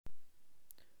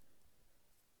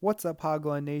What's up,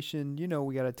 Hogline Nation? You know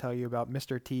we gotta tell you about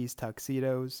Mr. T's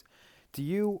Tuxedos. Do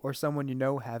you or someone you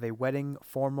know have a wedding,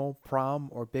 formal, prom,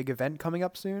 or big event coming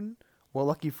up soon? Well,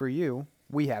 lucky for you,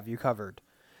 we have you covered.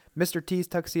 Mr. T's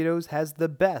Tuxedos has the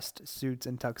best suits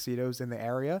and tuxedos in the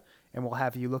area and will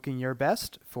have you looking your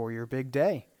best for your big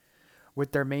day.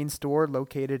 With their main store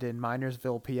located in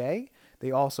Minersville, PA,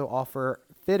 they also offer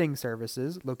fitting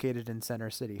services located in Center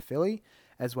City, Philly,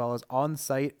 as well as on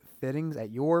site fittings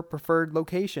at your preferred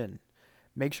location.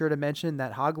 Make sure to mention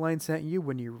that Hogline sent you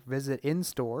when you visit in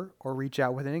store or reach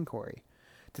out with an inquiry.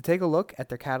 To take a look at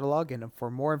their catalog and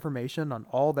for more information on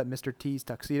all that Mr. T's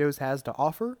Tuxedos has to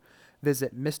offer,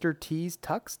 visit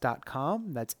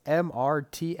mrtstux.com. That's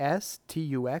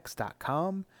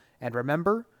mrtstux.com. And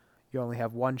remember, you only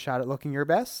have one shot at looking your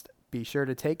best. Be sure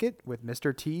to take it with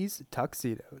Mr. T's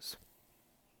Tuxedos.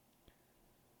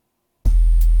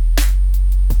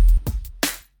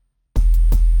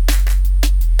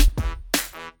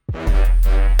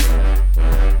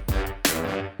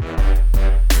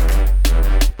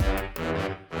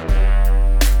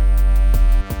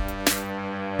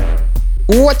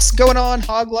 What's going on,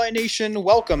 Hogline Nation?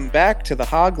 Welcome back to the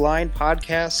Hogline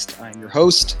Podcast. I'm your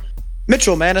host,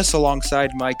 Mitchell Manis,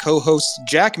 alongside my co-hosts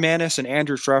Jack Manis and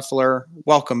Andrew Schreffler.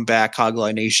 Welcome back,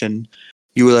 Hogline Nation.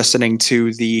 You are listening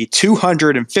to the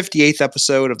 258th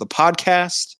episode of the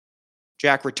podcast.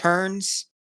 Jack returns.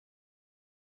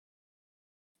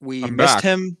 I'm missed back.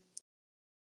 him.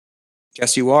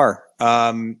 Yes, you are.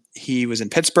 He was in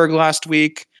Pittsburgh last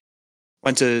week.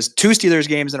 Went to 2 Steelers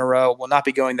games in a row. Will not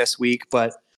be going this week,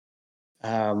 but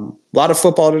a lot of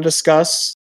football to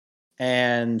discuss,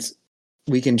 and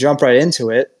we can jump right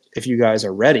into it if you guys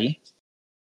are ready.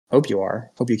 Hope you are.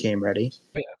 Hope you came ready.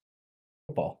 Yeah,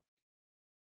 football.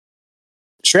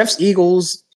 Schreff's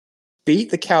Eagles beat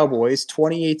the Cowboys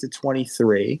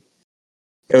 28-23.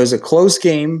 It was a close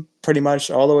game pretty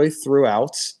much all the way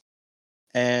throughout,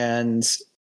 and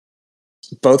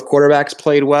both quarterbacks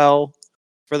played well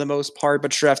for the most part. But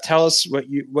Schreff, tell us what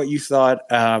you thought.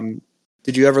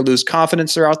 Did you ever lose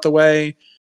confidence throughout the way?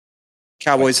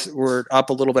 Cowboys were up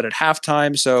a little bit at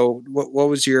halftime. So what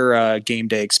was your game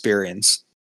day experience?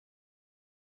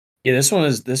 Yeah, this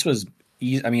was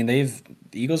easy. I mean, the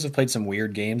Eagles have played some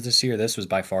weird games this year. This was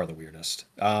by far the weirdest.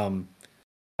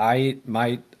 I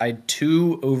had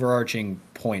 2 overarching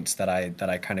points that I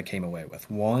kind of came away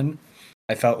with. One,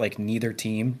 I felt like neither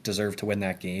team deserved to win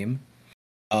that game.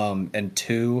 And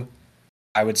 2,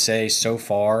 I would say so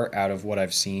far out of what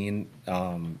I've seen,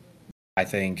 I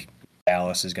think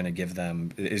Dallas is going to give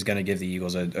the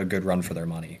Eagles a good run for their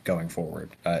money going forward,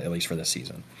 at least for this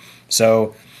season.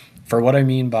 So, for what I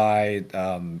mean by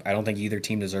I don't think either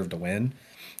team deserved to win.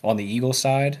 On the Eagles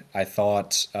side, I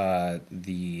thought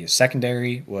the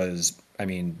secondary was,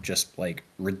 just like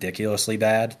ridiculously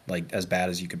bad, like as bad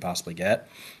as you could possibly get.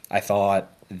 I thought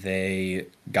they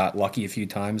got lucky a few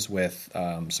times with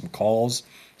some calls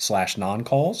 /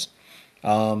 non-calls.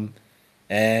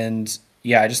 And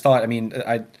yeah, I just thought,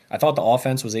 I thought the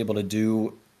offense was able to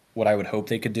do what I would hope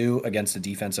they could do against a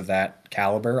defense of that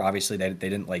caliber. Obviously, they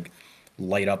didn't like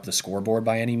light up the scoreboard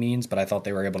by any means, but I thought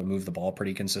they were able to move the ball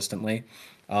pretty consistently.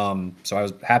 So I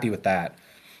was happy with that.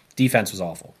 Defense was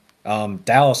awful.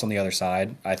 Dallas on the other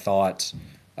side, I thought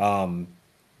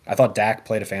Dak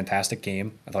played a fantastic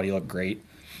game. I thought he looked great.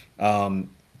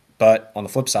 But on the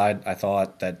flip side, I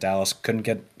thought that Dallas couldn't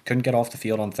get off the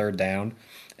field on 3rd down.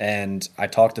 And I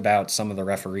talked about some of the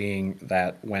refereeing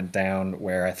that went down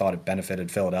where I thought it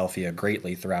benefited Philadelphia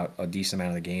greatly throughout a decent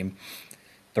amount of the game.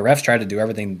 The refs tried to do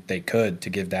everything they could to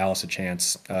give Dallas a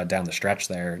chance down the stretch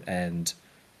there, and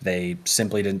they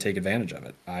simply didn't take advantage of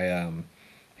it. I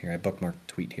bookmarked a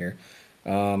tweet here.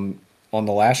 On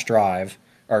the last drive,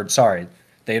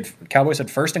 Cowboys had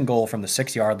 1st and goal from the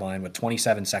 6-yard line with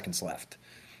 27 seconds left.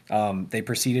 They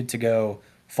proceeded to go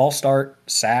false start,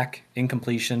 sack,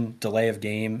 incompletion, delay of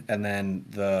game, and then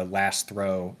the last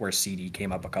throw where CD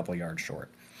came up a couple yards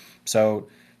short. So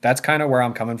that's kind of where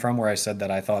I'm coming from, where I said that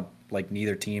I thought like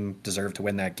neither team deserved to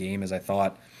win that game, as I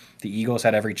thought the Eagles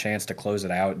had every chance to close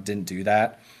it out, didn't do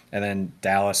that. And then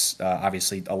Dallas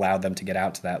obviously allowed them to get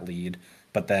out to that lead,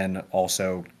 but then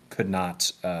also could not,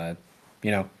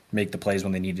 make the plays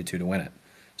when they needed to win it.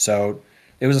 So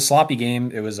it was a sloppy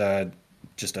game. It was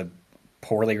just a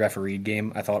poorly refereed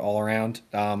game, I thought, all around.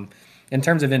 In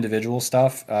terms of individual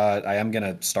stuff, I am going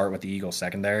to start with the Eagles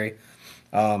secondary.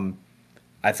 I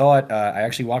thought I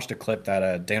actually watched a clip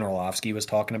that Dan Orlovsky was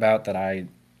talking about that I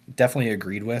definitely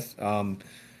agreed with.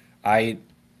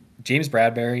 James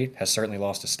Bradbury has certainly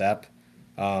lost a step.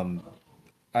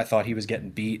 I thought he was getting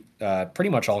beat pretty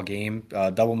much all game.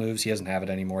 Double moves, he doesn't have it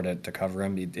anymore to cover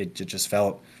him. It just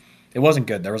felt it wasn't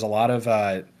good. There was a lot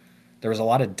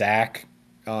of Dak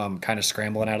kind of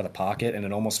scrambling out of the pocket, and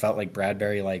it almost felt like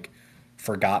Bradbury like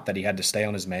forgot that he had to stay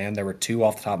on his man. There were two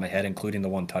off the top of my head, including the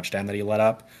one touchdown that he let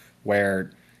up,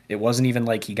 where it wasn't even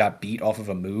like he got beat off of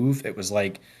a move. It was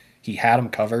like he had him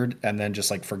covered and then just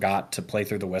like forgot to play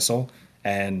through the whistle.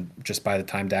 And just by the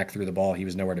time Dak threw the ball, he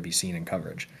was nowhere to be seen in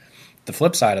coverage. The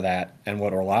flip side of that, and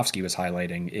what Orlovsky was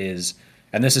highlighting is,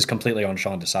 and this is completely on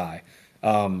Sean Desai,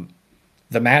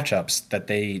 the matchups that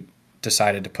they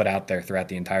decided to put out there throughout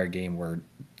the entire game were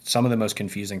some of the most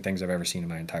confusing things I've ever seen in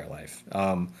my entire life.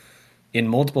 In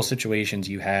multiple situations,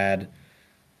 you had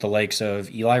the likes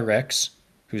of Eli Ricks,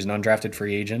 who's an undrafted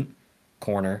free agent,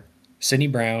 corner, Sidney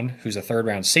Brown, who's a third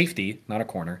round safety, not a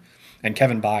corner, and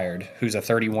Kevin Byard, who's a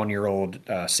 31-year-old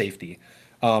safety.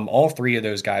 All three of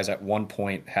those guys at one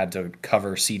point had to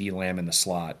cover CeeDee Lamb in the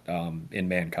slot in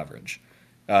man coverage.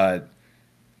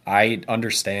 I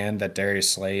understand that Darius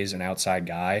Slay is an outside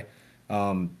guy,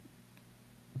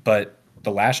 but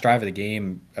the last drive of the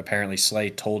game, apparently Slay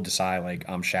told Desai, like,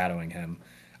 I'm shadowing him.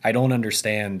 I don't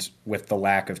understand with the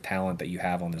lack of talent that you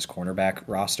have on this cornerback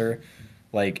roster.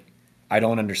 Like, I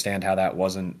don't understand how that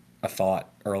wasn't a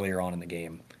thought earlier on in the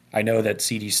game. I know that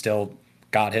CD still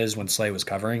got his when Slay was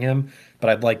covering him,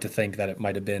 but I'd like to think that it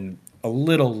might have been a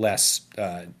little less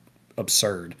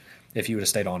absurd if he would have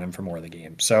stayed on him for more of the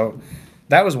game. So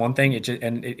that was one thing.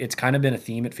 It's kind of been a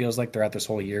theme, it feels like, throughout this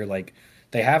whole year. Like,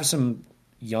 they have some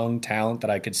young talent that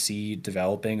I could see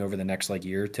developing over the next like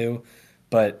year or two,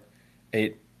 but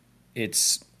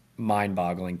it's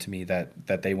mind-boggling to me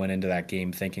that they went into that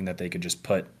game thinking that they could just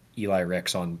put Eli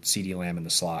Ricks on CeeDee Lamb in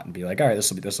the slot and be like, all right,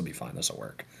 this will be fine, this will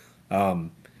work.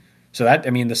 So that,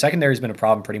 I mean, the secondary's been a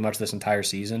problem pretty much this entire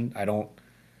season. I don't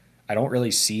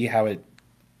really see how it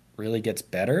really gets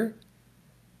better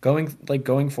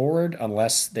going forward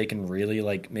unless they can really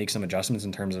like make some adjustments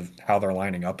in terms of how they're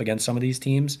lining up against some of these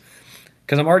teams.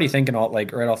 Because I'm already thinking all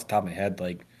like right off the top of my head,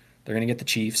 like they're gonna get the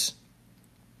Chiefs,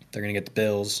 they're gonna get the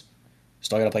Bills,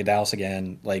 still gotta play Dallas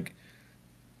again, like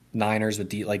Niners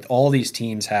with like all these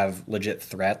teams have legit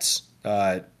threats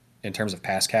in terms of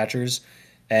pass catchers,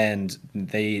 and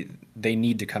they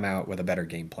need to come out with a better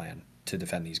game plan to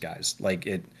defend these guys. Like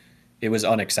it was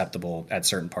unacceptable at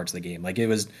certain parts of the game. Like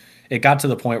it got to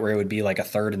the point where it would be like a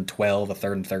 3rd and 12, a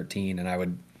 3rd and 13, and I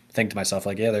would think to myself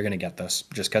like, yeah, they're gonna get this,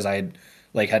 just because I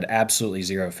had absolutely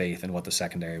zero faith in what the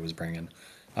secondary was bringing.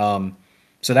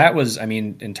 So that was, I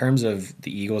mean, in terms of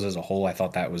the Eagles as a whole, I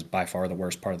thought that was by far the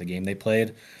worst part of the game they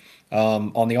played.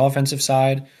 On the offensive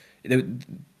side,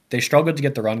 they struggled to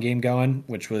get the run game going,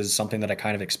 which was something that I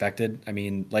kind of expected. I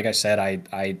mean, like I said,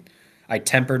 I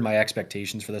tempered my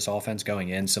expectations for this offense going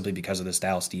in simply because of this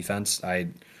Dallas defense. I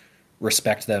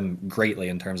respect them greatly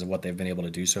in terms of what they've been able to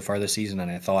do so far this season,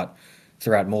 and I thought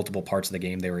throughout multiple parts of the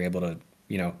game they were able to,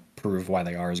 prove why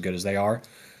they are as good as they are.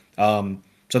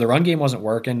 So the run game wasn't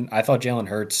working. I thought Jalen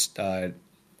Hurts,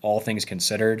 all things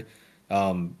considered,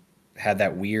 had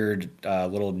that weird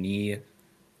little knee,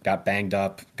 got banged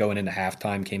up going into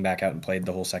halftime, came back out and played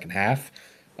the whole second half.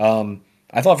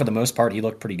 I thought for the most part he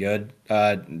looked pretty good.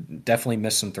 Definitely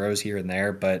missed some throws here and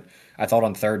there, but I thought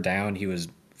on third down he was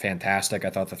fantastic. I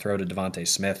thought the throw to Devontae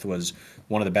Smith was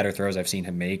one of the better throws I've seen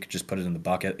him make. Just put it in the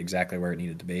bucket exactly where it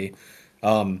needed to be.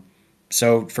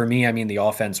 So for me, I mean, the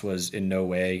offense was in no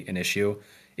way an issue.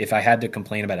 If I had to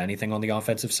complain about anything on the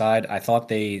offensive side, I thought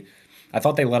they let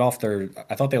their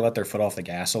foot off the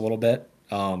gas a little bit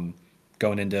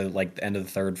going into like the end of the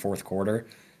third, fourth quarter.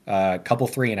 A couple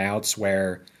 3-and-outs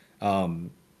where, I'm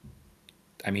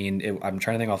trying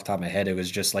to think off the top of my head. It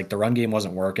was just like the run game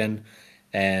wasn't working,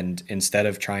 and instead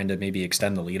of trying to maybe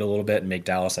extend the lead a little bit and make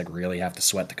Dallas like really have to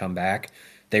sweat to come back,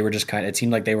 they were just it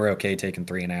seemed like they were okay taking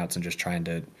 3-and-outs and just trying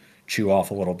to chew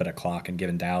off a little bit of clock and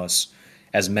giving Dallas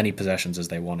as many possessions as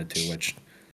they wanted to, which,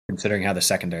 considering how the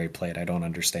secondary played, I don't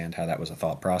understand how that was a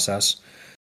thought process.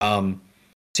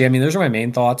 Those are my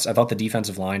main thoughts. I thought the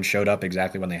defensive line showed up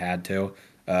exactly when they had to.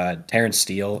 Terrence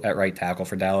Steele at right tackle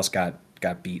for Dallas got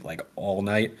beat like all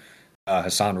night.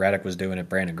 Hassan Reddick was doing it.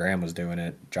 Brandon Graham was doing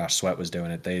it. Josh Sweat was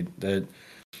doing it.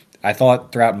 I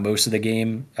thought throughout most of the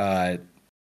game,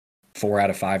 4 out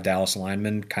of 5 Dallas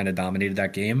linemen kind of dominated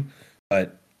that game,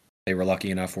 but they were lucky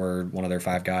enough where one of their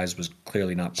 5 guys was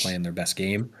clearly not playing their best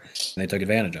game, and they took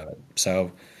advantage of it.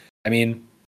 So, I don't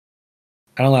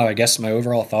know. I guess my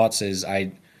overall thoughts is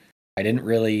I didn't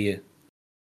really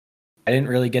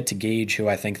get to gauge who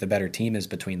I think the better team is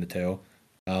between the two.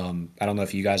 I don't know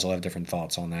if you guys will have different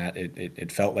thoughts on that.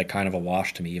 It felt like kind of a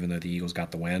wash to me, even though the Eagles got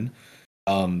the win.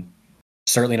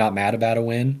 certainly not mad about a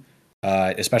win,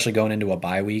 especially going into a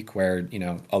bye week where,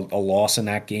 a loss in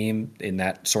that game in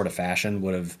that sort of fashion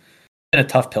would have been a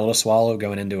tough pill to swallow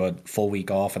going into a full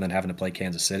week off and then having to play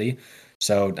Kansas City.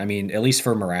 So, I mean, at least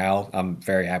for morale, I'm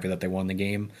very happy that they won the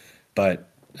game. But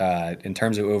in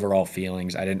terms of overall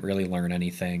feelings, I didn't really learn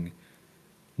anything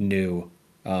new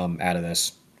out of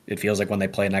this. It feels like when they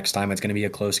play next time, it's going to be a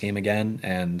close game again.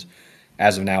 And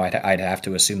as of now, I'd have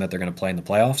to assume that they're going to play in the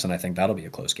playoffs, and I think that'll be a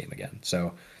close game again.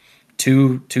 So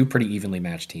two pretty evenly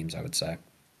matched teams, I would say.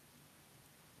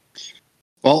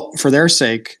 Well, for their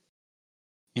sake,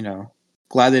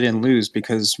 glad they didn't lose,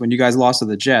 because when you guys lost to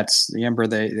the Jets,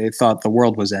 they thought the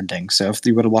world was ending. So if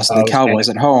they would have lost to the Cowboys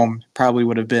at home, probably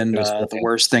would have been the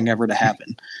worst thing ever to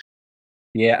happen.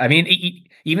 Yeah, I mean,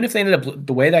 even if they ended up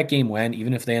the way that game went,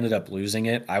 even if they ended up losing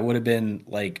it, I would have been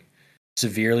like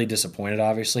severely disappointed,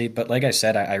 obviously. But like I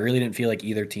said, I really didn't feel like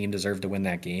either team deserved to win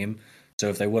that game. So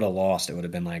if they would have lost, it would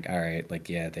have been like, all right, like,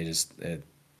 yeah,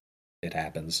 it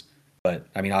happens. But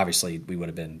I mean, obviously, we would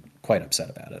have been quite upset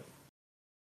about it.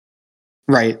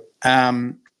 Right.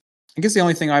 I guess the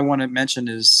only thing I want to mention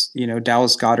is,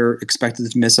 Dallas Goedert expected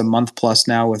to miss a month plus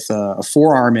now with a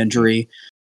forearm injury.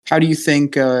 How do you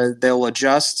think they'll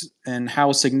adjust, and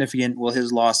how significant will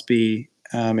his loss be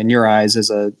in your eyes as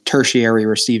a tertiary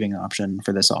receiving option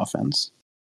for this offense?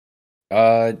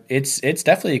 It's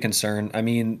definitely a concern. I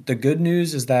mean, the good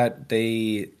news is that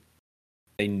they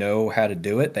know how to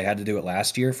do it. They had to do it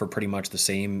last year for pretty much the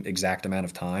same exact amount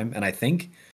of time, and I think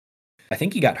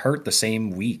he got hurt the same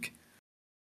week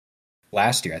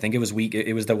last year. I think it was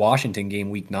the Washington game,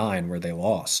 week 9, where they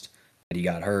lost. And he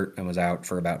got hurt and was out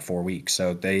for about 4 weeks.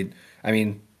 So they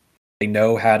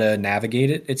know how to navigate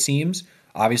it, it seems.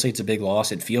 Obviously, it's a big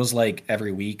loss. It feels like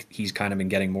every week he's kind of been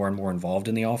getting more and more involved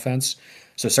in the offense.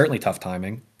 So certainly tough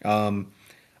timing. The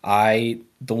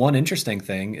one interesting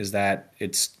thing is that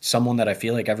it's someone that I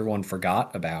feel like everyone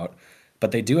forgot about,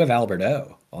 but they do have Albert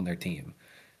O on their team.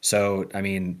 So, I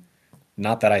mean,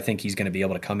 not that I think he's going to be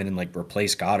able to come in and like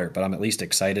replace Goddard, but I'm at least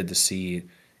excited to see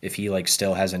if he like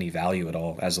still has any value at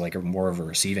all as like more of a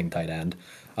receiving tight end.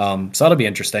 So that'll be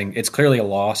interesting. It's clearly a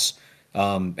loss,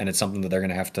 and it's something that they're going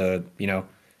to have to,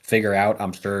 figure out.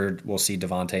 I'm sure we'll see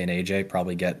Devontae and AJ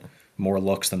probably get more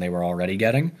looks than they were already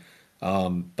getting.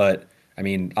 But I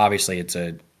mean, obviously it's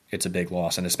a big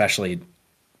loss, and especially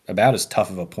about as tough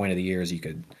of a point of the year as you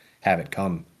could have it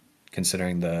come,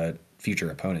 considering the future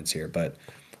opponents here. But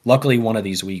luckily, one of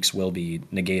these weeks will be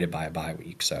negated by a bye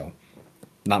week, so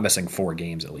not missing 4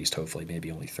 games at least, hopefully,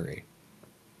 maybe only 3.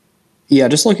 Yeah,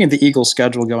 just looking at the Eagles'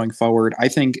 schedule going forward, I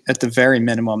think at the very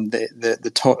minimum,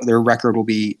 their record will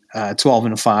be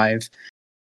 12-5.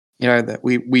 That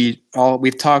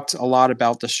we've talked a lot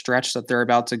about the stretch that they're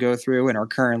about to go through and are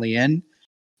currently in,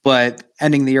 but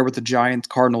ending the year with the Giants,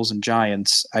 Cardinals, and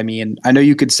Giants. I mean, I know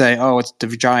you could say, "Oh, it's the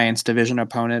Giants' division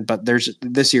opponent," but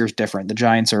this year's different. The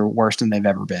Giants are worse than they've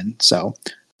ever been. So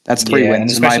that's 3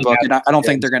 wins in my book, and I don't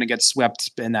think they're going to get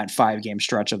swept in that 5-game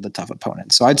stretch of the tough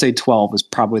opponents. So I'd say 12 is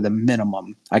probably the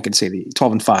minimum. I could say the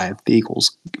 12-5, the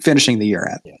Eagles finishing the year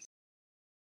at. Yeah.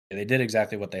 They did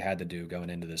exactly what they had to do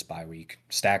going into this bye week.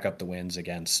 Stack up the wins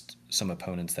against some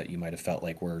opponents that you might have felt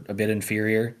like were a bit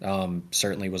inferior.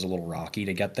 Certainly was a little rocky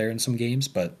to get there in some games,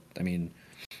 but I mean,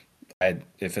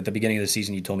 if at the beginning of the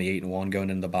season you told me 8-1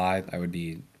 going into the bye, I would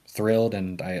be thrilled,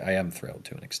 and I am thrilled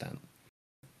to an extent.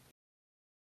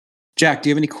 Jack, do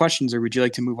you have any questions, or would you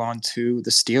like to move on to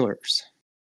the Steelers?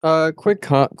 Quick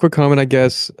comment, I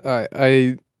guess.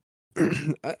 I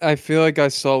I feel like I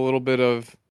saw a little bit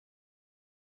of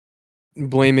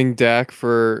blaming Dak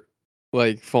for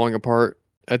like falling apart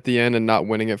at the end and not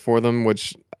winning it for them,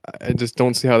 which I just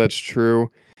don't see how that's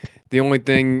true. The only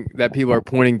thing that people are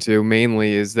pointing to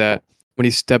mainly is that when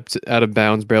he stepped out of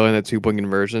bounds barely in that 2-point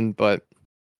conversion, but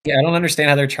yeah, I don't understand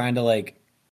how they're trying to say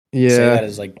that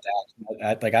as like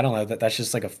that. Like, I don't know, that's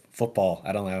just like a football.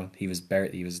 I don't know.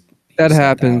 That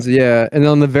happens, yeah. And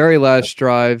on the very last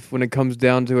drive, when it comes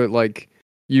down to it, like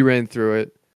you ran through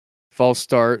it, false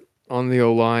start on the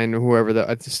O-line, whoever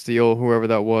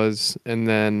that was, and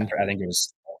then I think it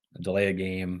was a delay of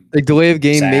game. Like delay of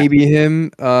game, sack. Maybe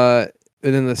him.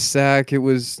 And then the sack, that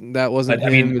wasn't him. I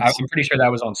mean, I'm pretty sure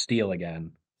that was on Steele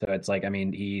again. So it's like, I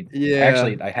mean,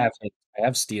 actually, I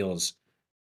have Steele's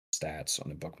stats on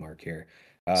the bookmark here.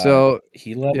 So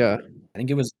he let, I think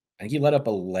he let up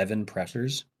 11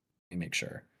 pressures. Let me make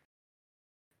sure.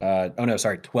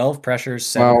 12 pressers,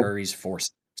 7 hurries, 4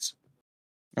 sacks.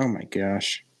 Oh my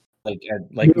gosh. Like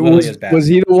literally as bad. Was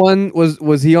he the one?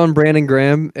 Was he on Brandon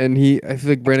Graham? And I feel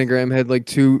like Brandon Graham had like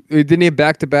 2. Didn't he have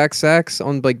back-to-back sacks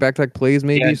on like back-to-back plays,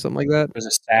 maybe something like that? There was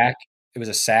a sack, it was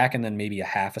a sack and then maybe a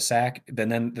half a sack.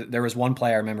 Then there was one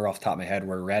play I remember off the top of my head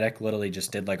where Reddick literally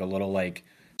just did like a little like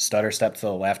stutter step to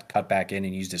the left, cut back in,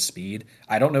 and used his speed.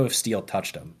 I don't know if Steele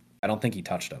touched him. I don't think he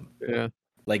touched him. Yeah.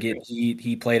 Like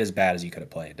he played as bad as he could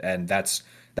have played, and that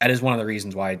is one of the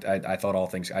reasons why I thought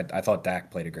I thought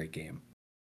Dak played a great game.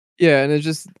 Yeah, and it's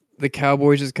just the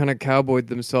Cowboys just kind of cowboyed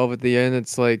themselves at the end.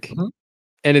 It's like, Mhm.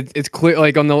 and it's clear,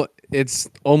 like it's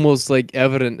almost like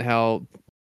evident how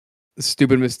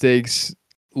stupid mistakes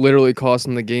literally cost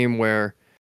them the game. Where,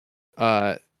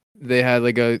 they had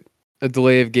like a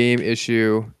delay of game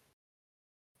issue,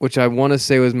 which I want to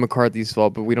say was McCarthy's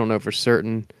fault, but we don't know for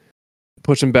certain.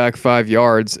 Push him back 5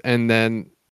 yards, and then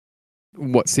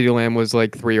CeeDee Lamb was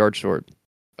like 3 yards short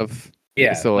of.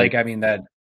 Yeah, So like I mean that.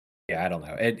 Yeah, I don't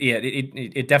know.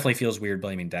 It definitely feels weird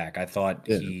blaming Dak. I thought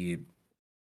Yeah. he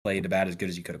played about as good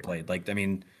as he could have played. Like, I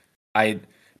mean,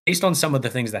 based on some of the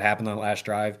things that happened on the last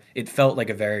drive, it felt like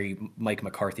a very Mike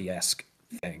McCarthy-esque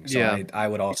thing. So Yeah. I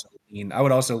would also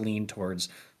lean towards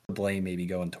the blame maybe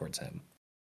going towards him.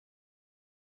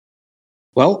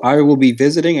 Well, I will be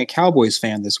visiting a Cowboys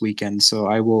fan this weekend, so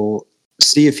I will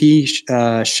see if he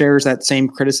shares that same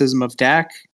criticism of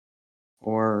Dak,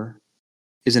 or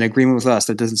is in agreement with us.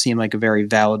 That doesn't seem like a very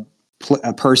valid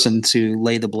person to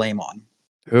lay the blame on.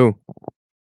 Who?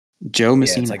 Joe Yeah,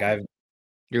 Messina. it's like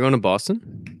You're going to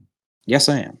Boston? Yes,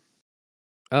 I am.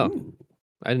 Oh, Ooh,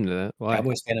 I didn't know that. Why?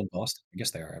 Cowboys fan in Boston. I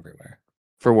guess they are everywhere.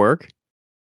 For work?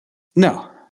 No,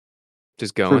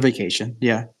 Just for going. vacation.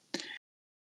 Yeah.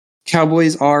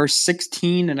 Cowboys are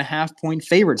 16.5-point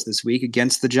favorites this week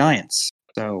against the Giants.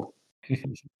 So,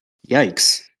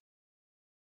 yikes.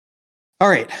 All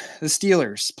right. The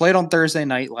Steelers played on Thursday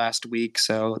night last week.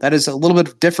 So that is a little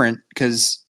bit different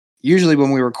because usually when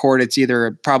we record, it's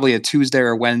either probably a Tuesday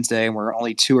or Wednesday, and we're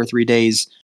only 2 or 3 days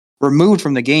removed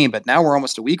from the game. But now we're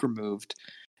almost a week removed.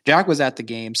 Jack was at the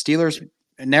game. Steelers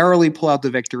narrowly pull out the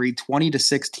victory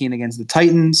 20-16 against the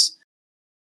Titans.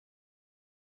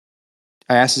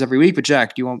 I ask this every week, but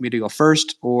Jack, do you want me to go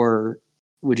first, or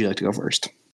would you like to go first?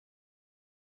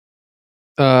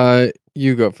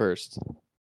 You go first.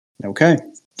 Okay.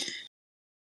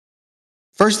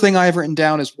 First thing I have written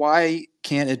down is, why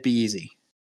can't it be easy?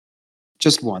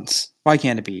 Just once. Why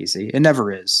can't it be easy? It never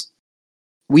is.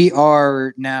 We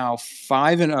are now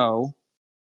 5-0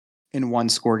 in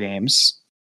one-score games,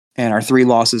 and our 3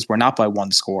 losses were not by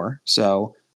one score.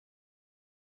 So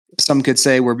some could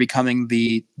say we're becoming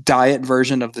the diet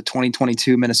version of the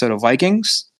 2022 Minnesota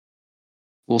Vikings.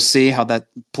 We'll see how that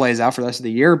plays out for the rest of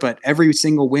the year, but every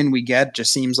single win we get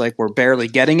just seems like we're barely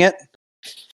getting it.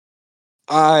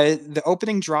 The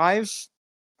opening drive,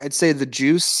 I'd say the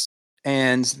juice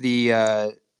and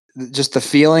the just the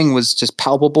feeling was just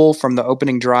palpable from the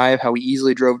opening drive, how we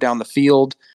easily drove down the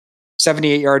field.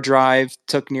 78-yard drive,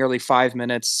 took nearly 5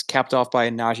 minutes, capped off by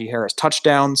a Najee Harris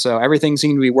touchdown. So everything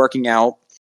seemed to be working out.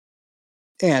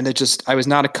 And I was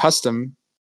not accustomed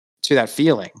to that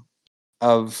feeling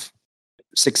of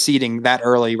succeeding that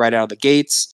early right out of the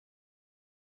gates.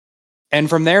 And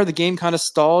from there, the game kind of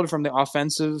stalled from the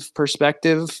offensive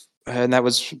perspective. And that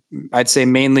was, I'd say,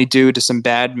 mainly due to some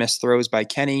bad missed throws by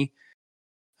Kenny.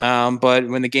 But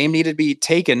when the game needed to be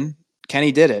taken,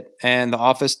 Kenny did it. And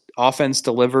the offense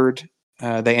delivered.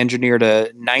 They engineered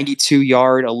a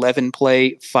 92-yard,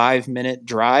 11-play, 5-minute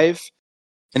drive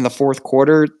in the fourth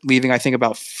quarter, leaving, I think,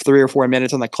 about 3 or 4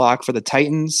 minutes on the clock for the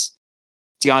Titans.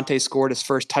 Deontay scored his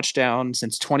first touchdown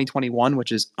since 2021,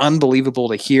 which is unbelievable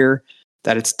to hear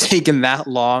that it's taken that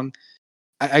long.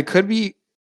 I could be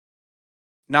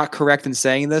not correct in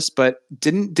saying this, but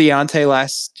didn't Deontay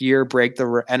last year break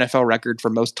the NFL record for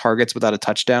most targets without a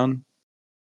touchdown?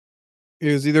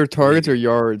 It was either targets or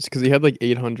yards because he had like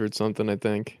 800 something, I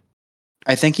think.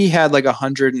 I think he had like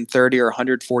 130 or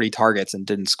 140 targets and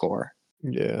didn't score.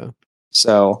 Yeah.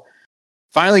 So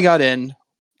finally got in.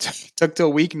 Took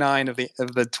till week 9 of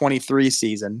the 23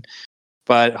 season,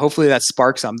 but hopefully that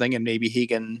sparks something and maybe he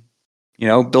can,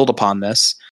 build upon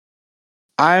this.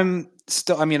 A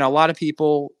lot of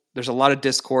people, there's a lot of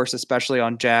discourse, especially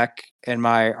on Jack and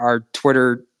our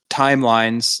Twitter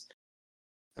timelines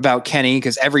about Kenny,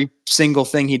 because every single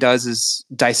thing he does is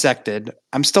dissected.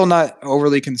 I'm still not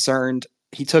overly concerned.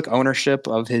 He took ownership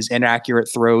of his inaccurate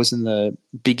throws in the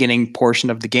beginning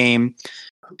portion of the game.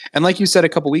 And like you said a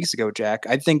couple weeks ago, Jack,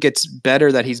 I think it's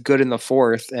better that he's good in the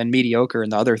fourth and mediocre in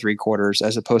the other 3 quarters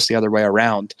as opposed to the other way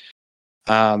around.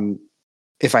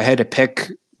 If I had to pick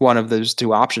one of those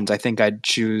 2 options, I think I'd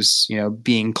choose,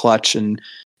 being clutch and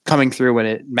coming through when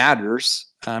it matters,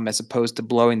 as opposed to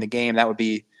blowing the game. That would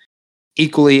be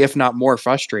equally, if not more,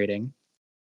 frustrating.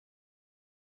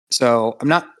 So I'm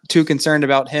not too concerned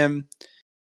about him.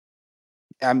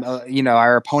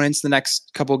 our opponents the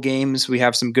next couple games, we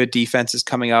have some good defenses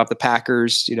coming up. The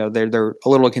Packers, they're a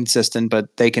little inconsistent,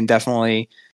 but they can definitely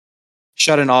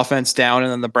shut an offense down.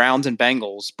 And then the Browns and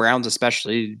Bengals, Browns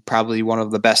especially, probably one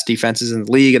of the best defenses in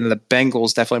the league, and the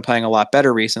Bengals definitely playing a lot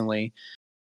better recently.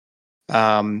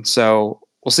 So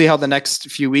we'll see how the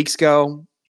next few weeks go.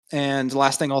 And the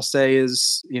last thing I'll say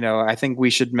is, I think we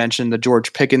should mention the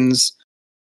George Pickens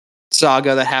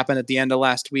saga that happened at the end of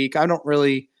last week. I don't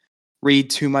really read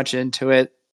too much into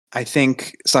it. I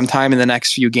think sometime in the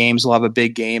next few games we'll have a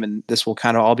big game, and this will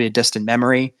kind of all be a distant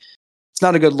memory. It's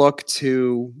not a good look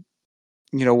to,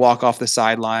 walk off the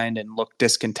sideline and look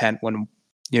discontent when,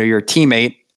 your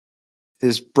teammate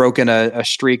is broken a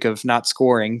streak of not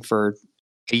scoring for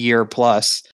a year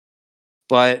plus.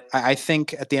 But I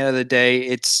think at the end of the day,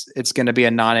 it's going to be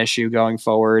a non-issue going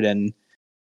forward, and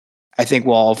I think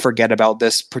we'll all forget about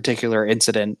this particular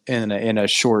incident in a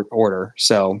short order.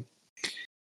 So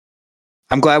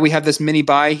I'm glad we have this mini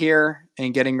bye here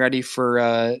and getting ready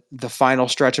for the final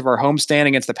stretch of our homestand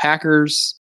against the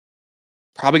Packers.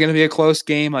 Probably going to be a close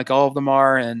game like all of them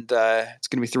are, and it's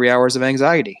going to be 3 hours of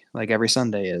anxiety like every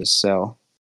Sunday is. So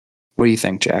what do you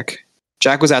think, Jack?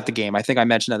 Jack was at the game. I think I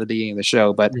mentioned at the beginning of the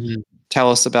show, but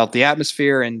tell us about the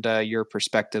atmosphere and your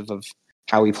perspective of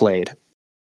how he played.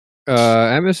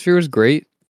 Atmosphere was great.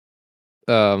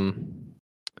 Steelers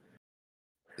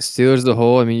as a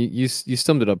whole, I mean, you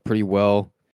summed it up pretty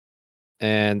well.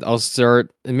 And I'll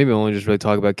start, and maybe I'll only just really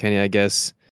talk about Kenny, I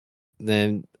guess.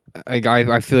 Then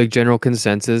I feel like general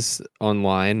consensus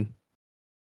online,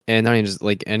 and not even just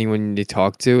like anyone you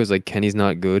talk to, is like Kenny's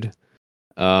not good.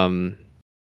 And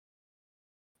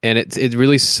it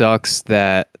really sucks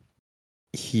that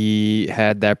he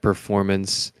had that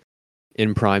performance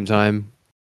in prime time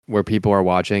where people are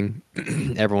watching,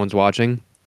 everyone's watching,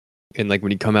 and like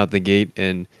when you come out the gate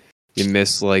and you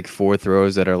miss like 4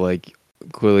 throws that are like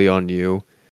clearly on you,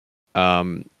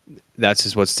 that's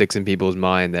just what sticks in people's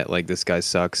mind, that like this guy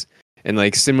sucks. And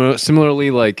like similarly,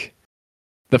 like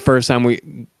the first time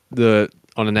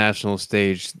on a national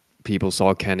stage people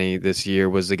saw Kenny this year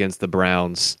was against the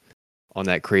Browns on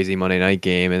that crazy Monday night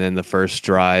game, and then the first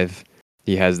drive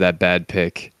he has that bad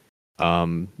pick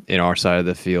in our side of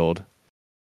the field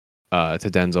to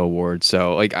Denzel Ward.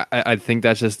 So like I think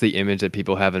that's just the image that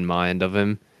people have in mind of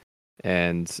him,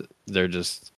 and they're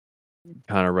just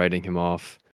kind of writing him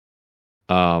off.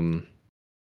 Now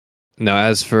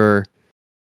as for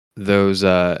those,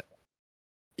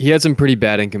 he had some pretty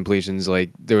bad incompletions.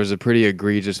 Like there was a pretty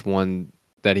egregious one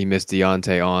that he missed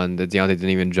Deontay on, that Deontay didn't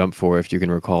even jump for, if you can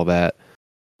recall that.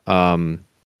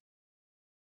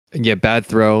 Yeah, bad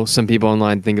throw. Some people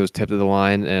online think it was tipped to the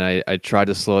line, and I tried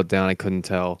to slow it down. I couldn't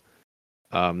tell.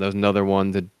 There was another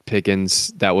one to Pickens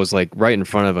that was like right in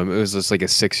front of him. It was just like a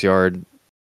 6-yard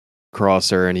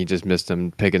crosser, and he just missed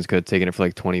him. Pickens could have taken it for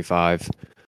like 25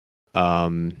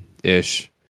 ish.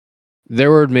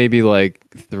 There were maybe like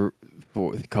a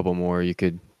couple more you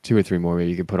could, 2 or 3 more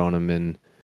maybe you could put on him, and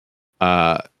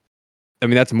I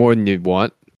mean that's more than you'd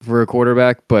want for a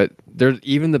quarterback. But there's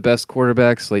even the best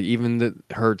quarterbacks, like even the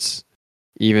Hurts,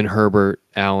 even Herbert,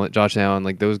 Allen, Josh Allen,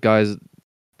 like those guys,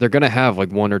 they're gonna have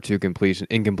like 1 or 2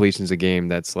 incompletions a game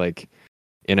that's like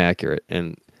inaccurate,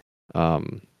 and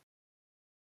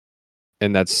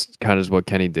that's kind of what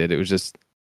Kenny did. It was just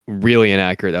really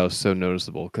inaccurate. That was so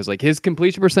noticeable because like his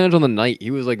completion percentage on the night,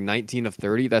 he was like 19 of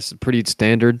 30. That's pretty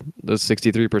standard. Those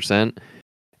 63%,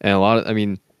 and a lot of, I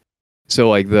mean, so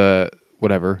like the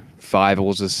whatever 5,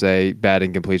 we'll just say bad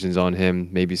incompletions on him,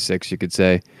 maybe 6 you could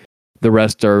say. The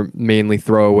rest are mainly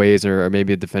throwaways, or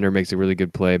maybe a defender makes a really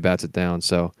good play, bats it down.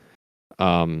 So,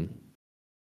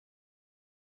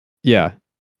 yeah,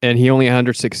 and he only had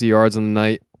 160 yards on the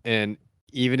night, and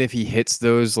even if he hits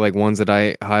those like ones that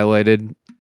I highlighted,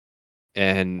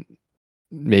 and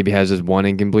maybe has just 1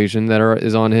 incompletion that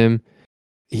is on him,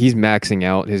 he's maxing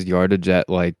out his yardage at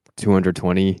like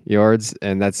 220 yards,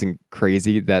 and that's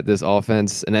crazy that this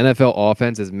offense, an NFL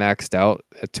offense, is maxed out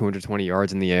at 220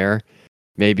 yards in the air.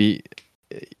 Maybe,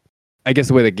 I guess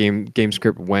the way the game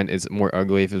script went is more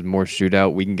ugly. If it was more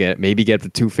shootout, we can get to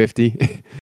 250,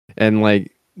 and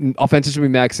like offenses should be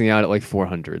maxing out at like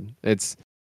 400. It's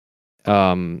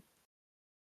and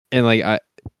like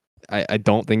I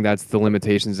don't think that's the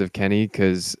limitations of Kenny,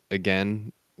 because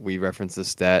again, we reference the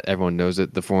stat, everyone knows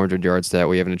it, the 400-yard stat.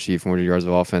 We haven't achieved 400 yards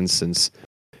of offense since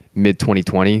mid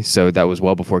 2020, so that was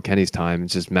well before Kenny's time.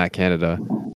 It's just Matt Canada.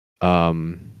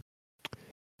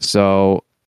 So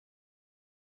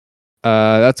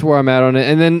that's where I'm at on it.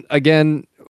 And then again,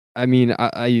 I mean,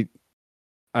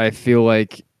 I feel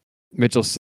like Mitchell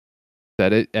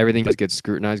said it. Everything just gets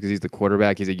scrutinized because he's the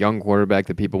quarterback. He's a young quarterback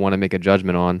that people want to make a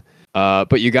judgment on.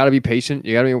 But you got to be patient.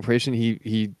 You got to be more patient.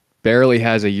 He barely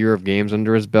has a year of games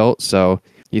under his belt, so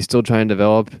he's still trying to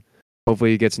develop.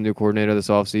 Hopefully, he gets a new coordinator this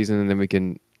offseason, and then we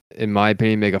can, in my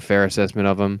opinion, make a fair assessment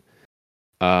of him.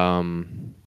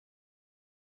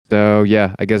 So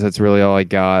yeah, I guess that's really all I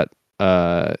got.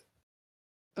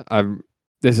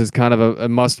 This is kind of a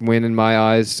must-win in my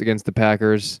eyes against the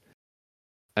Packers.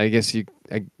 I guess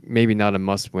maybe not a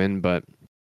must-win, but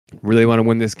really want to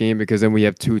win this game because then we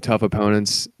have two tough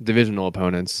opponents, divisional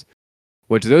opponents.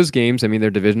 Which those games, I mean, they're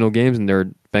divisional games, and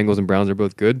their Bengals and Browns are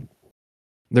both good.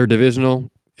 They're divisional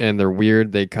and they're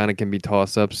weird. They kind of can be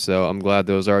toss-ups, so I'm glad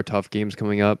those are tough games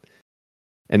coming up.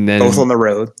 And then both on the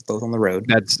road.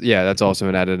 That's also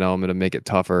an added element to make it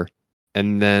tougher.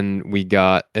 And then we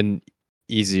got an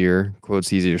easier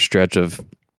stretch of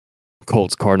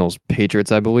Colts, Cardinals,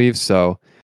 Patriots, I believe. So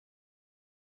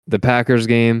the Packers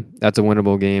game, that's a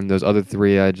winnable game. Those other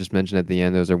three I just mentioned at the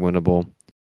end, those are winnable.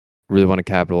 Really want to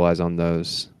capitalize on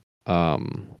those. But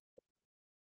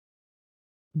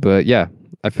yeah,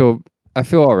 I feel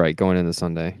all right going into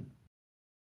Sunday.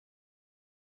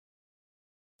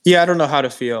 Yeah, I don't know how to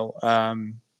feel.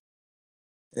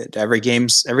 Every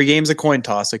game's a coin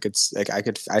toss. I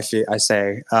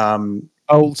say.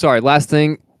 Oh, sorry. Last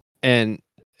thing, and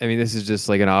I mean this is just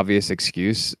like an obvious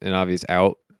excuse, an obvious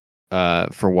out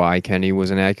for why Kenny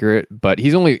was inaccurate. But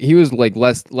he was like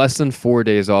less than 4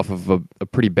 days off of a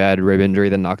pretty bad rib injury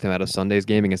that knocked him out of Sunday's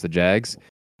game against the Jags.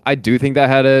 I do think that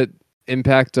had an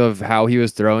impact of how he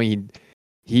was throwing.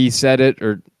 He said it,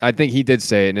 or I think he did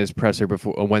say it in his presser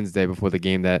on Wednesday before the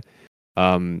game that,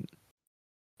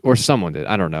 or someone did.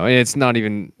 I don't know. And it's not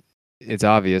even. It's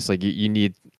obvious. Like you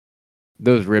need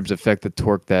those ribs affect the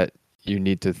torque that you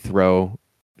need to throw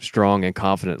strong and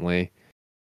confidently.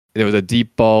 There was a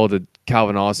deep ball to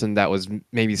Calvin Austin that was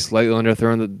maybe slightly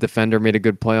underthrown. The defender made a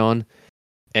good play on,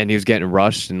 and he was getting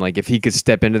rushed. And like if he could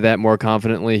step into that more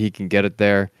confidently, he can get it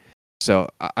there. So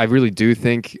I really do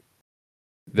think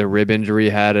the rib injury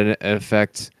had an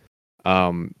effect.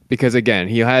 Because again,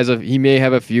 he may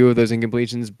have a few of those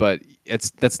incompletions, but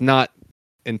that's not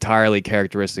entirely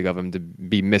characteristic of him to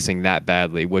be missing that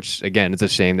badly. Which again, it's a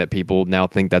shame that people now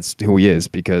think that's who he is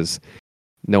because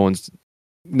not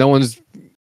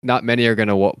many are going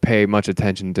to pay much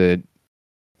attention to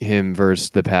him versus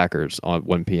the Packers on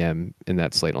 1 p.m. in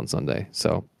that slate on Sunday.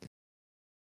 So,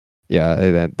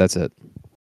 yeah, that's it.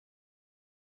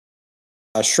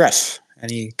 Shref,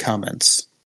 any comments?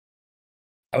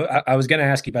 I was going to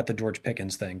ask you about the George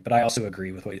Pickens thing, but I also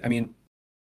agree with I mean,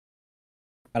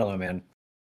 I don't know, man.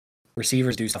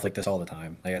 Receivers do stuff like this all the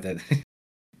time. Like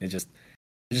it's just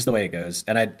the way it goes.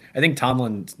 And I think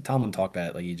Tomlin talked about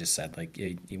it, like you just said, like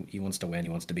he wants to win,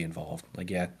 he wants to be involved. Like,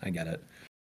 yeah, I get it.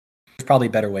 There's probably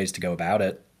better ways to go about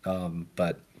it,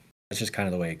 but it's just kind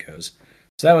of the way it goes.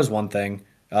 So that was one thing.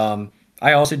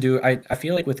 I also do. I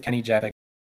feel like with Kenny Jack,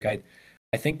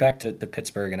 I think back to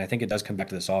Pittsburgh, and I think it does come back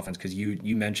to this offense because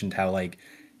you mentioned how like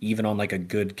even on like a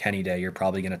good Kenny day, you're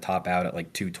probably going to top out at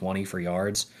like 220 for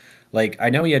yards. Like I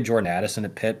know he had Jordan Addison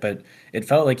at Pitt, but it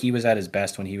felt like he was at his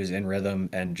best when he was in rhythm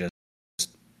and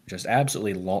just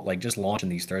absolutely just launching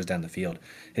these throws down the field.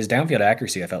 His downfield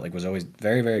accuracy, I felt like, was always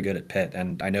very, very good at Pitt,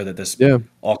 and I know that this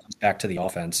all comes back to the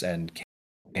offense and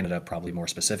Canada probably more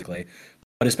specifically,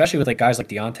 but especially with like guys like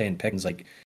Deontay and Pickens, like it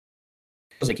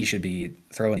feels like he should be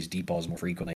throwing these deep balls more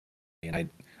frequently. And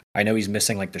I know he's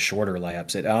missing like the shorter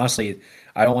layups. It honestly,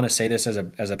 I don't want to say this as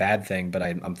a bad thing, but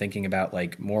I'm thinking about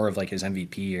like more of like his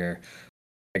MVP year.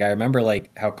 Like I remember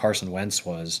like how Carson Wentz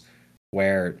was,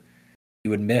 where he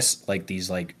would miss like these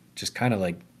like just kind of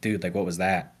like, dude, like what was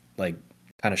that? Like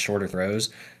kind of shorter throws.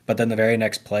 But then the very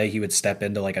next play he would step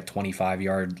into like a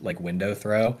 25-yard like window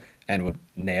throw and would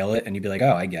nail it, and you'd be like,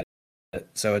 oh, I get it.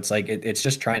 So it's like it's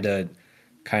just trying to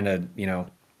kind of,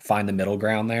 find the middle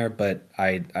ground there. But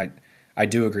I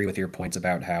do agree with your points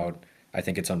about how I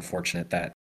think it's unfortunate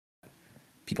that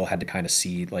people had to kind of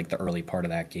see like the early part of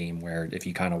that game, where if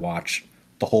you kind of watch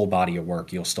the whole body of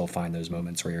work, you'll still find those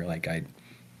moments where you're like,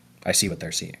 I see what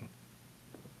they're seeing.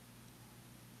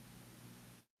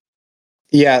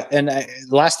 Yeah, and the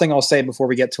last thing I'll say before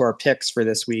we get to our picks for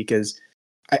this week is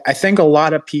I think a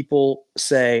lot of people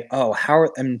say, oh,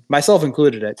 and myself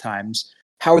included at times,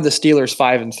 how are the Steelers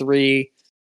 5-3?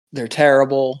 They're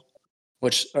terrible,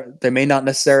 which they may not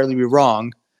necessarily be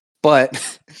wrong,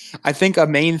 but I think a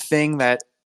main thing that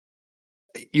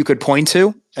you could point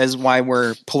to as why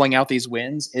we're pulling out these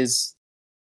wins is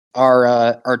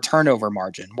our turnover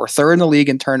margin. We're third in the league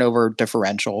in turnover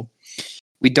differential.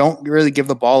 We don't really give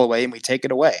the ball away, and we take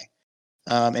it away.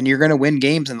 And you're going to win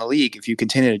games in the league if you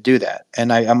continue to do that.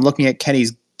 And I'm looking at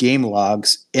Kenny's game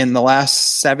logs in the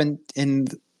last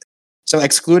so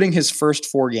excluding his first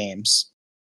 4 games,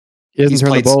 He hasn't he's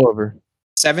turned the played ball over.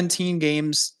 17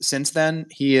 games since then.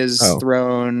 He has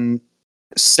thrown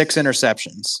 6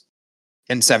 interceptions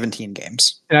in 17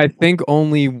 games. And I think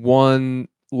only one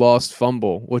lost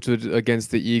fumble, which was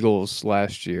against the Eagles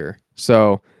last year.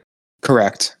 So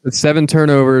Correct. it's 7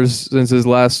 turnovers since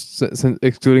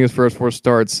excluding his first 4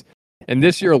 starts. And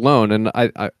this year alone, and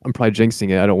I'm probably jinxing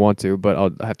it. I don't want to,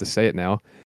 but I have to say it now.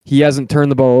 He hasn't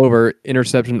turned the ball over,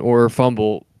 interception or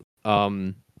fumble,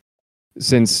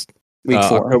 since Week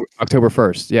 4. October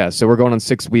 1st. Yeah, so we're going on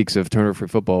 6 weeks of turnover-free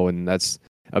football, and that's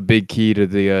a big key to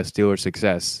the Steelers'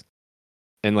 success.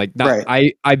 And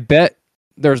Right. I bet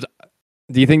there's.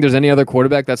 Do you think there's any other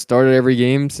quarterback that started every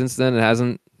game since then and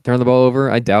hasn't turned the ball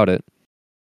over? I doubt it.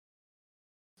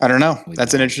 I don't know.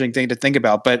 That's an interesting thing to think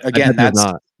about. But again,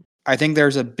 I think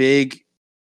there's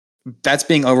that's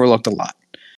being overlooked a lot.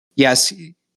 Yes,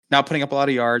 not putting up a lot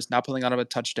of yards, not putting out of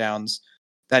touchdowns,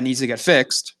 that needs to get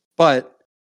fixed. But,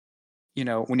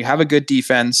 when you have a good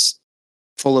defense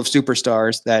full of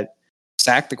superstars that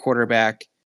sack the quarterback,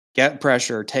 get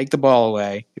pressure, take the ball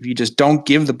away, if you just don't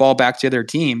give the ball back to their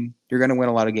team, you're going to win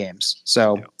a lot of games.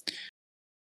 So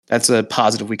that's a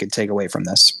positive we could take away from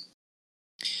this.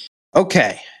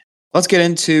 Okay, let's get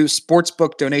into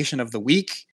Sportsbook Donation of the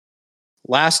Week.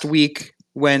 Last week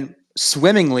went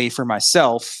swimmingly for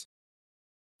myself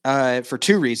for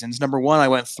 2 reasons. Number one, I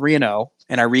went 3-0,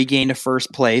 and I regained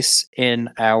first place in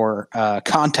our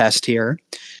contest here,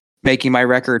 making my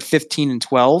record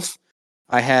 15-12.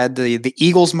 I had the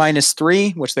Eagles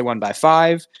 -3, which they won by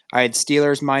 5. I had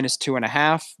Steelers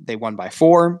 -2.5. They won by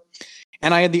 4.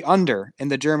 And I had the under in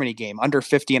the Germany game, under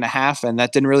 50.5, and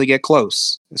that didn't really get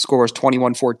close. The score was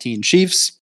 21-14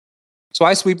 Chiefs. So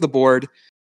I sweep the board.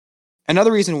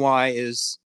 Another reason why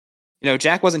is,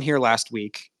 Jack wasn't here last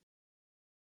week.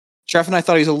 Treff and I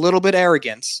thought he was a little bit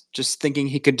arrogant, just thinking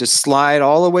he could just slide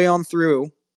all the way on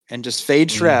through and just fade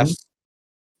Treff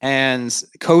and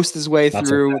coast his way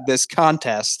through this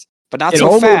contest. But not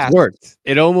so fast.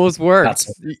 It almost worked.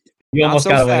 You almost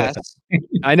got away with it.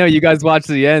 I know you guys watched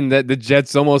the end that the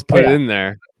Jets almost put it in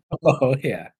there. Oh,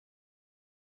 yeah.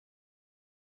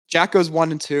 Jack goes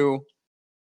 1-2.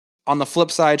 On the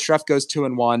flip side, Treff goes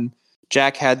 2-1.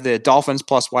 Jack had the Dolphins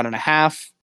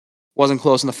 +1.5. Wasn't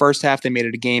close in the first half. They made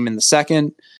it a game in the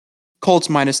second. Colts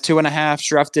 -2.5.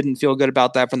 Treff didn't feel good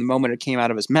about that from the moment it came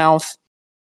out of his mouth.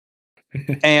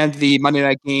 And the Monday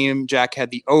night game, Jack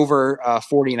had the over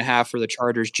 40.5 for the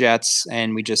Chargers Jets,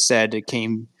 and we just said it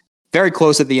came very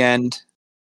close at the end.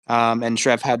 And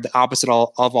Trev had the opposite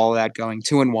of all that, going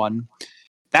 2-1.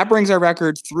 That brings our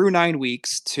record through 9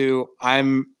 weeks to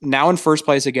I'm now in first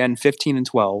place again,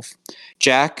 15-12.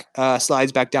 Jack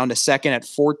slides back down to second at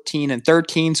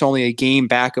 14-13, so only a game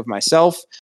back of myself.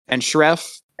 And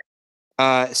Shreff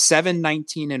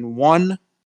 7-19-1.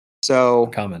 So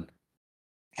coming.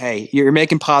 Hey, you're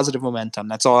making positive momentum.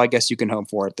 That's all I guess you can hope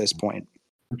for at this point.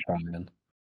 I'm trying.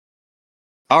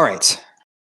 All right.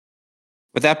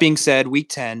 With that being said, week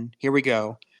 10, here we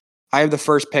go. I have the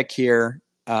first pick here.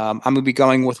 I'm going to be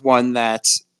going with one that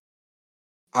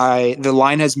the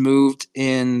line has moved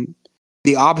in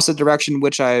the opposite direction,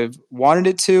 which I've wanted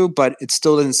it to, but it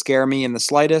still didn't scare me in the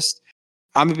slightest.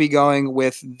 I'm going to be going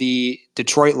with the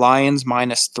Detroit Lions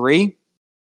 -3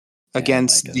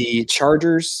 against the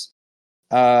Chargers.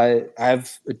 I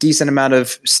have a decent amount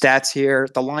of stats here.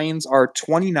 The Lions are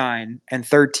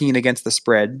 29-13 against the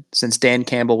spread since Dan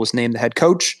Campbell was named the head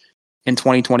coach in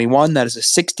 2021. That is a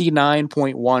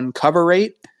 69.1 cover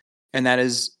rate, and that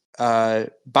is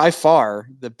by far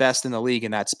the best in the league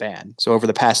in that span. So over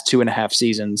the past 2.5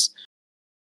 seasons,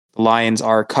 the Lions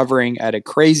are covering at a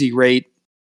crazy rate.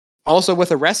 Also with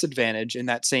a rest advantage in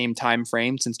that same time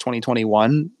frame since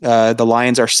 2021, the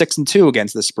Lions are 6-2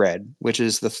 against the spread, which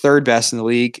is the third best in the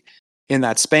league in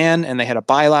that span. And they had a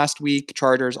bye last week.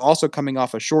 Chargers also coming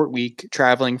off a short week,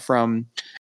 traveling from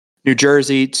New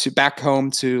Jersey to back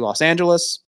home to Los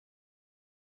Angeles.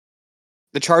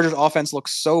 The Chargers offense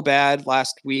looked so bad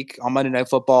last week on Monday Night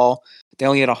Football. They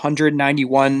only had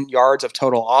 191 yards of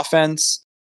total offense,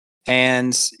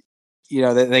 and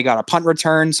they got a punt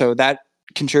return, so that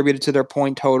contributed to their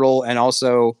point total and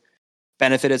also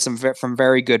benefited from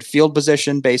very good field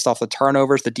position based off the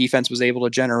turnovers the defense was able to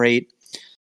generate.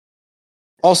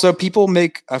 Also, people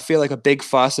I feel like a big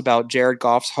fuss about Jared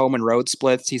Goff's home and road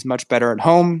splits. He's much better at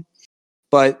home,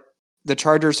 but the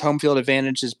Chargers' home field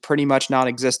advantage is pretty much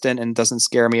non-existent and doesn't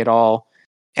scare me at all.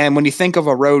 And when you think of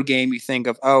a road game, you think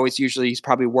of, he's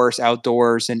probably worse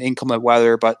outdoors in inclement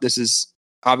weather, but this is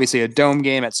obviously a dome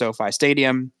game at SoFi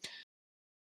Stadium.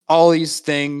 All these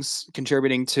things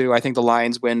contributing to, I think, the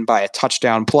Lions win by a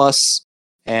touchdown plus,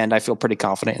 and I feel pretty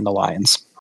confident in the Lions.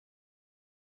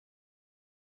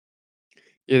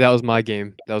 Yeah, that was my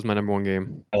game. That was my number one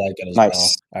game. I like it as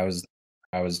Nice. well.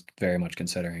 I was very much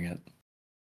considering it.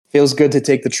 Feels good to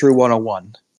take the true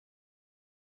 101.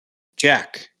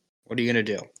 Jack, what are you going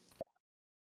to do?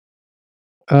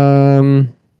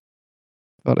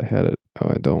 Thought I had it. Oh,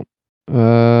 I don't.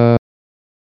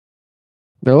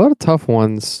 There are a lot of tough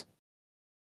ones.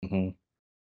 Mm-hmm.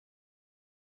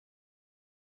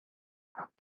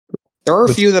 There are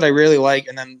a few that I really like,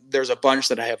 and then there's a bunch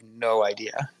that I have no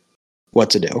idea what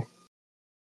to do.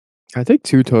 I take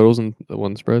 2 totals in the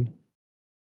one spread.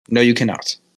 No, you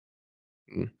cannot.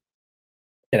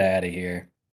 Get out of here.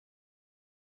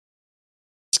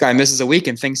 This guy misses a week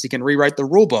and thinks he can rewrite the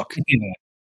rule book.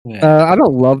 Yeah. I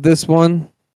don't love this one.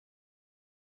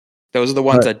 Those are the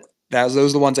ones those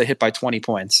are the ones that hit by 20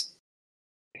 points.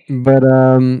 But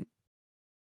I'll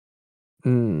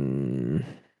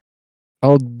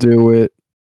do it.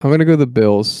 I'm gonna go the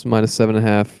Bills minus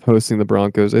 7.5 hosting the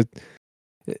Broncos.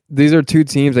 These are two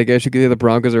teams. I guess you could say the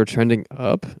Broncos are trending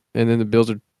up, and then the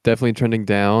Bills are definitely trending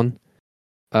down.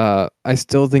 I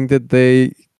still think that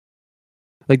they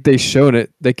showed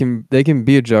it. They can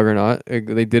be a juggernaut.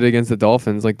 They did it against the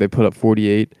Dolphins. Like they put up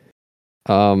 48.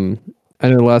 I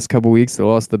know the last couple weeks they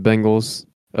lost the Bengals,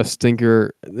 a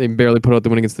stinker. They barely put out the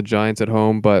win against the Giants at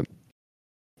home, but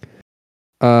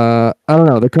I don't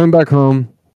know. They're coming back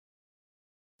home.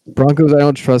 Broncos, I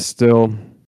don't trust still.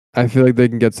 I feel like they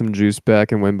can get some juice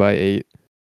back and win by 8.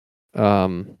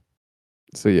 So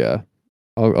yeah,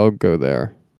 I'll go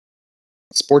there.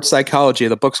 Sports psychology.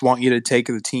 The books want you to take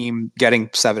the team getting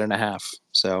 7.5.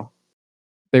 So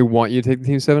They want you to take the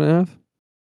team 7.5.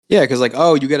 yeah, because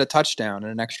you get a touchdown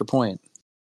and an extra point.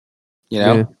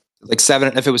 Yeah. Like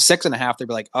 7. If it was 6.5, they'd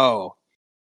be like, oh,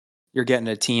 you're getting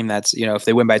a team that's if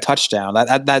they win by a touchdown,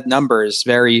 that number is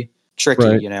very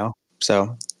tricky. Right.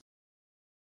 So.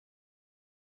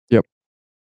 Yep.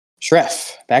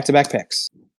 Shreff, back-to-back picks.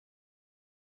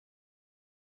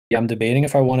 Yeah, I'm debating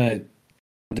if I want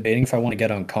to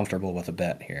get uncomfortable with a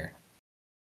bet here.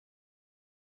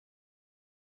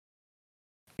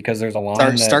 Because there's a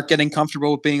line start getting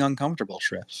comfortable with being uncomfortable,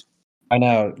 Shreff. I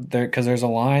know, because there's a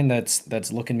line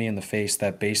that's looking me in the face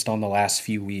that based on the last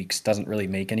few weeks doesn't really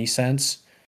make any sense,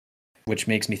 which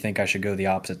makes me think I should go the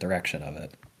opposite direction of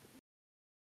it.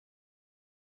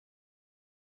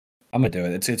 I'm gonna do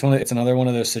it. It's another one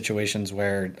of those situations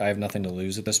where I have nothing to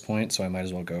lose at this point, so I might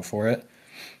as well go for it.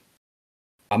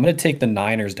 I'm gonna take the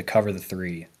Niners to cover the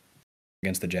 3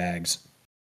 against the Jags.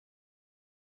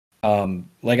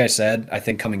 Like I said, I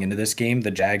think coming into this game,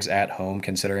 the Jags at home,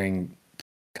 considering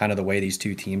kind of the way these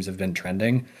two teams have been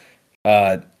trending,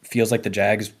 feels like the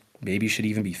Jags maybe should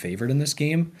even be favored in this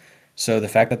game. So the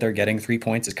fact that they're getting 3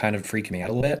 points is kind of freaking me out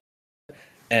a little bit.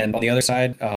 And on the other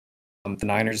side, the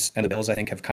Niners and the Bills, I think,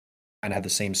 have kind of had the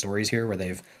same stories here where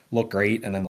they've looked great,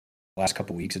 and then the last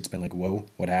couple of weeks it's been like, whoa,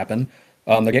 what happened?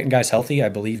 They're getting guys healthy. I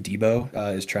believe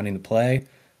Debo is trending to play.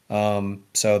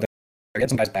 So they're getting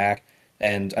some guys back,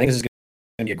 and I think this is going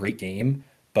to be a great game,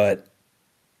 but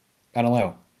I don't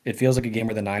know. It feels like a game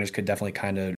where the Niners could definitely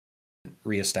kind of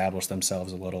reestablish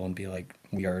themselves a little and be like,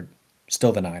 we are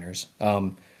still the Niners.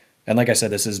 And like I said,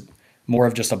 this is more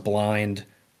of just a blind,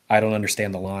 I don't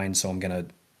understand the line, so I'm going to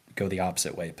go the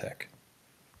opposite way pick.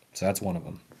 So that's one of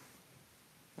them.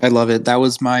 I love it. That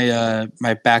was my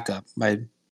my backup, my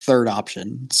third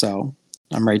option. So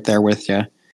I'm right there with you.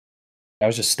 I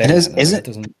was just staring.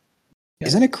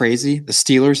 Isn't it crazy? The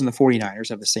Steelers and the 49ers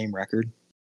have the same record.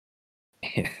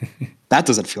 That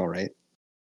doesn't feel right.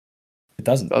 It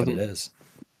doesn't, but it is.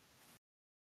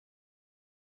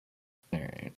 All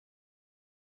right.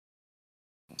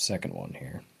 Second one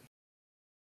here.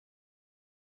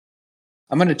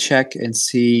 I'm going to check and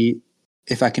see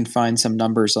if I can find some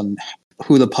numbers on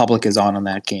who the public is on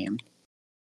that game.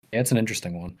 Yeah, it's an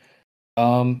interesting one.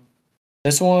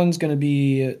 This one's going to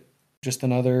be just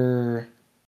another...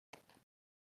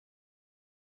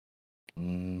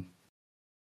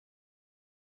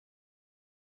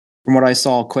 From what I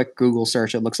saw, a quick Google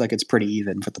search, it looks like it's pretty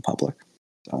even for the public.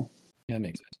 So yeah, that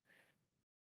makes sense.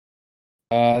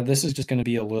 This is just going to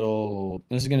be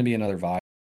another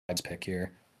vibes pick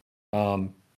here.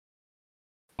 I'm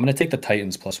going to take the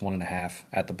Titans plus 1.5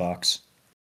 at the Bucks.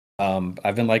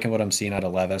 I've been liking what I'm seeing out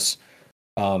of Levis.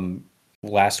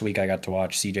 Last week I got to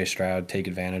watch CJ Stroud take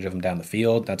advantage of him down the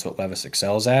field. That's what Levis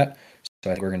excels at. So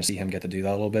I think we're going to see him get to do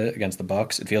that a little bit against the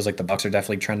Bucks. It feels like the Bucks are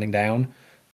definitely trending down,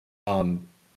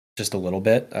 just a little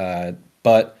bit.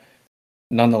 But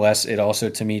nonetheless, it also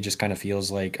to me just kind of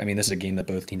feels like, I mean, this is a game that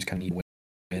both teams kind of need to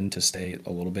win to stay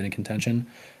a little bit in contention.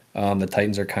 The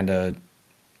Titans are kind of,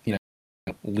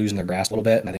 losing their grasp a little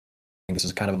bit, and I think this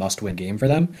is kind of a must-win game for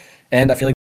them. And I feel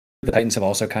like the Titans have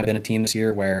also kind of been a team this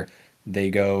year where they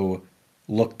go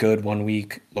look good one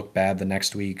week, look bad the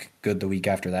next week, good the week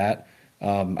after that.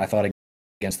 I thought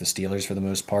against the Steelers for the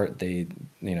most part,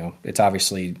 it's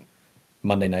obviously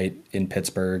Monday night in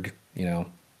Pittsburgh.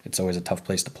 It's always a tough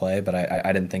place to play, but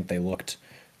I didn't think they looked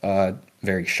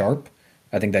very sharp.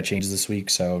 I think that changes this week,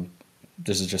 so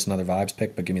this is just another vibes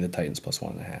pick, but give me the Titans plus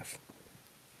 1.5.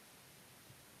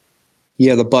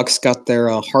 Yeah, the Bucks got their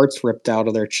hearts ripped out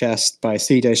of their chest by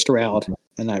C.J. Stroud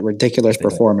in that ridiculous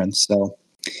performance. So,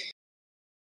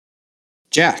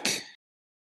 Jack,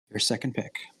 your second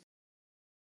pick.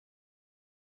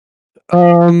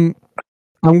 I'm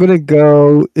gonna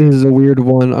go. This is a weird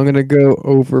one. I'm gonna go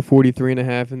over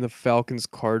 43.5 in the Falcons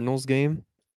Cardinals game.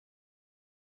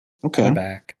 Okay. They're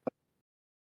back.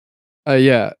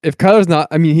 Yeah. If Kyler's not,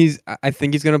 I mean, I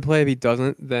think he's gonna play. If he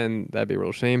doesn't, then that'd be a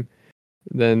real shame.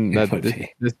 Then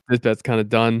this bet's kind of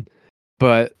done.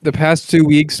 But the past 2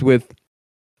 weeks with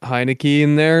Heineke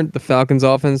in there, the Falcons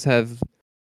offense have,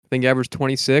 I think, averaged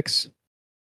 26.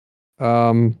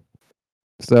 So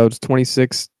it's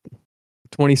 26,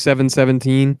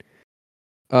 27-17.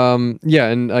 Yeah,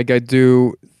 and like I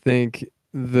do think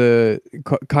the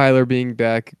Kyler being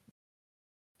back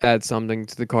adds something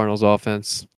to the Cardinals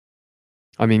offense.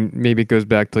 I mean, maybe it goes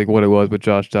back to like what it was with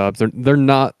Josh Dobbs.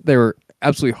 They were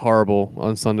absolutely horrible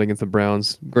on Sunday against the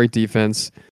Browns. Great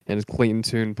defense, and it's Clayton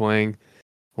Tune playing.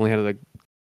 Only had like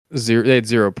zero. They had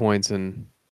 0 points and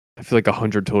I feel like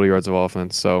 100 total yards of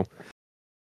offense. So,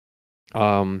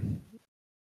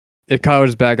 if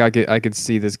Kyler's back, I could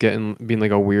see this being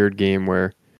like a weird game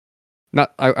where,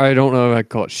 I don't know if I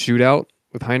call it shootout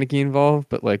with Heineke involved,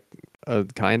 but like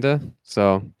kinda.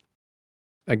 So,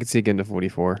 I could see it getting to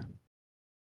 44.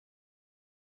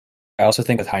 I also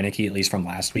think with Heineke, at least from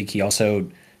last week, he also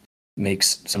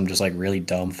makes some just like really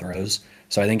dumb throws.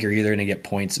 So I think you're either going to get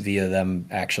points via them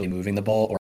actually moving the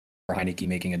ball or Heineke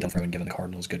making a dumb throw and giving the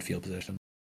Cardinals good field position.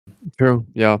 True.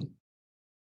 Yeah.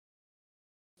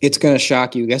 It's going to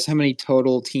shock you. Guess how many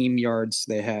total team yards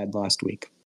they had last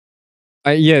week?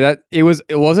 Was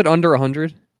it under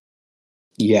 100?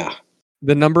 Yeah.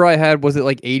 The number I had, was it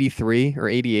like 83 or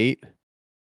 88?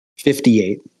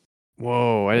 58.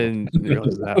 Whoa, I didn't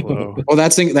realize that low. Well,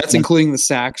 that's including the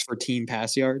sacks for team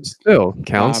pass yards. Still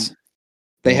counts.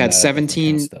 They had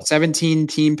 17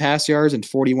 team pass yards and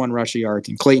 41 rushing yards,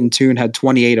 and Clayton Tune had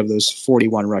 28 of those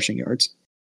 41 rushing yards.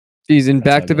 Geez, in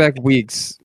back-to-back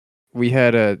weeks, we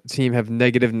had a team have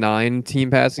 -9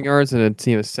 team passing yards and a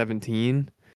team of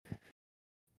 17.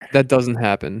 That doesn't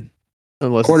happen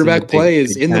unless quarterback play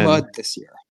is in the mud this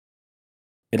year.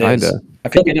 It is. I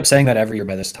feel like I end up saying that every year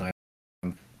by this time,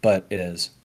 but it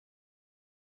is.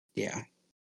 Yeah.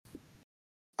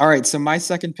 All right, so my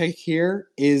second pick here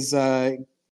is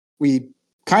we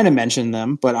kind of mentioned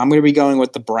them, but I'm going to be going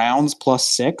with the Browns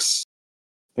 +6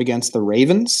 against the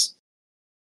Ravens.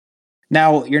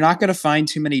 Now, you're not going to find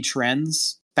too many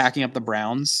trends backing up the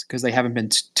Browns because they haven't been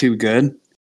too good,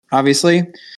 obviously.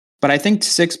 But I think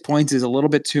 6 points is a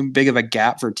little bit too big of a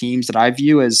gap for teams that I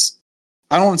view as,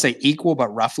 I don't want to say equal,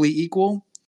 but roughly equal.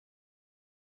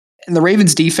 And the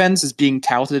Ravens defense is being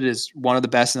touted as one of the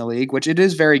best in the league, which it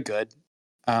is very good.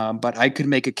 But I could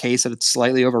make a case that it's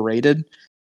slightly overrated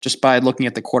just by looking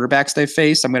at the quarterbacks they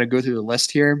faced. I'm going to go through the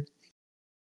list here.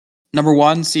 Number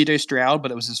 1, C.J. Stroud,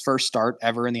 but it was his first start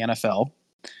ever in the NFL.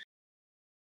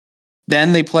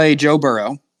 Then they play Joe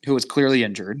Burrow, who was clearly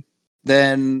injured.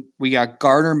 Then we got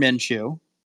Gardner Minshew,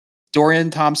 Dorian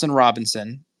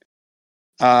Thompson-Robinson,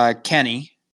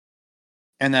 Kenny,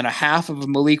 and then a half of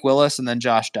Malik Willis, and then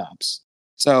Josh Dobbs.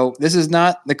 So this is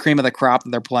not the cream of the crop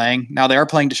that they're playing. Now they are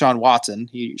playing Deshaun Watson.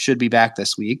 He should be back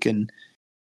this week, and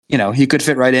he could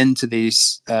fit right into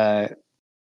these the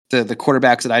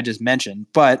quarterbacks that I just mentioned.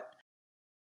 But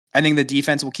I think the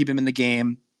defense will keep him in the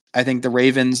game. I think the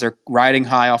Ravens are riding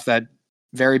high off that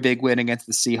very big win against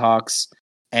the Seahawks.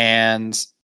 And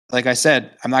like I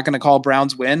said, I'm not going to call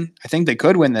Browns win. I think they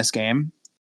could win this game,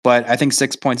 but I think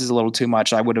 6 points is a little too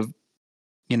much. I would have,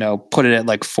 put it at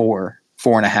like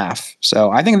 4.5.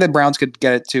 So I think the Browns could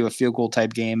get it to a field goal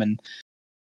type game. And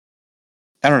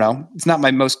I don't know. It's not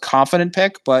my most confident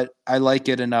pick, but I like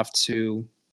it enough to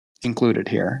include it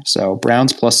here. So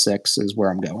Browns +6 is where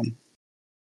I'm going.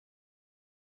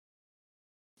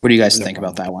 What do you guys think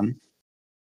about that one?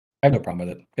 I have no problem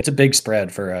with it. It's a big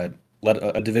spread for a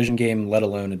division game, let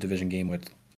alone a division game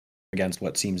against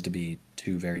what seems to be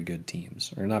two very good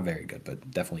teams, or not very good,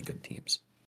 but definitely good teams.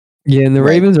 Yeah, and the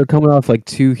Right. Ravens are coming off like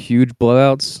 2 huge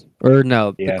blowouts. Or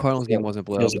no, the Yeah, Cardinals game wasn't a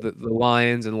blowout, feels but the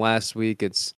Lions and last week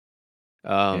it's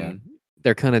yeah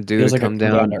they're kind of due to feels like a come come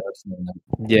down down. to earth moment.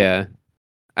 Yeah.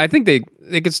 I think they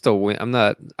could still win.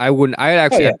 I Oh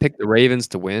actually yeah, have picked the Ravens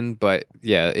to win, but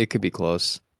yeah, it could be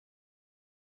close.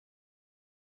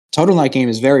 Total in that game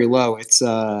is very low. It's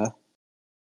I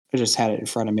just had it in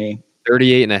front of me.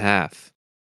 38.5.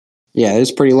 Yeah,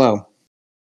 it's pretty low.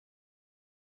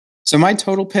 So my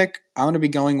total pick, I'm going to be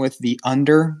going with the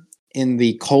under in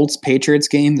the Colts Patriots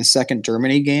game, the second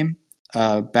Germany game,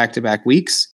 back-to-back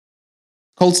weeks.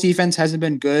 Colts defense hasn't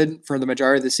been good for the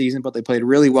majority of the season, but they played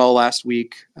really well last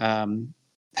week.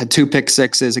 Had 2 pick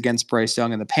sixes against Bryce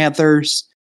Young and the Panthers.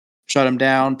 Shut them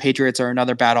down. Patriots are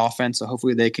another bad offense, so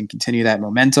hopefully they can continue that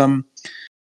momentum.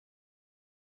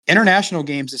 International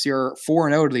games this year are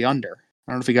 4-0 to the under.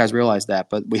 I don't know if you guys realize that,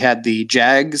 but we had the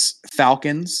Jags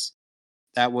Falcons.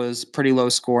 That was pretty low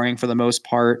scoring for the most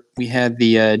part. We had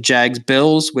the Jags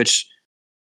Bills, which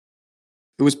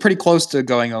it was pretty close to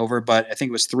going over, but I think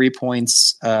it was 3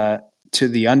 points to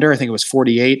the under. I think it was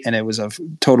 48, and it was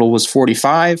total was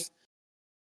 45.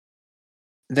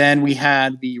 Then we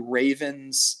had the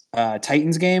Ravens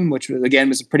Titans game, which again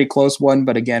was a pretty close one,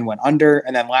 but again went under.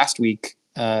 And then last week,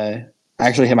 I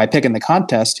actually had my pick in the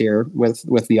contest here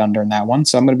with the under in that one,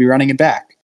 so I'm going to be running it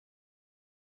back.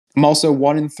 I'm also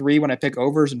 1-3 when I pick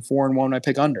overs and 4-1 when I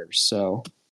pick unders. So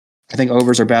I think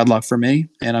overs are bad luck for me,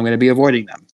 and I'm going to be avoiding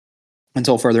them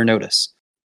until further notice.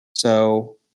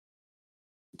 So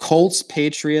Colts,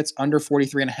 Patriots, under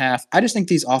 43.5. I just think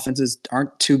these offenses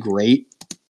aren't too great.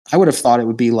 I would have thought it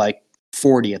would be like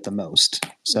 40 at the most.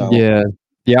 So Yeah.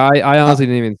 Yeah, I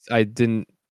honestly I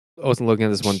wasn't looking at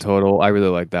this one total. I really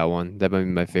like that one. That might be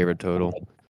my favorite total.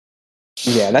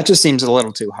 yeah, that just seems a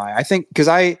little too high. I think because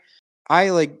I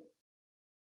like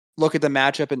look at the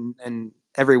matchup and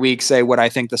every week say what I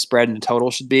think the spread and the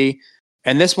total should be.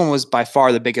 And this one was by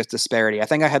far the biggest disparity. I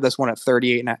think I had this one at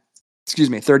 38 and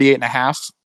a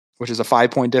half, which is a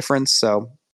 5-point difference.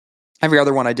 So every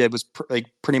other one I did was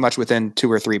pretty much within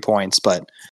 2 or 3 points. But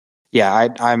yeah,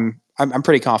 I'm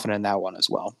pretty confident in that one as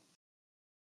well.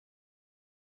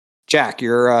 Jack,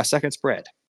 your second spread.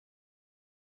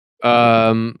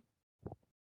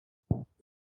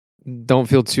 Don't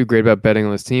feel too great about betting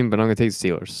on this team, but I'm gonna take the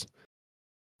Steelers.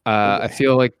 I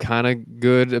feel like kind of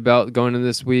good about going into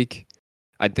this week.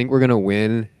 I think we're gonna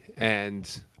win, and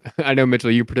I know Mitchell,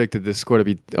 you predicted this score to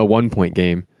be a 1-point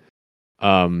game.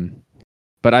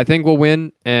 But I think we'll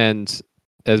win. And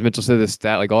as Mitchell said, this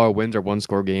stat, like all our wins are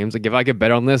 1-score games. Like if I could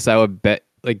bet on this, I would bet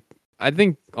like I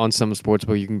think on some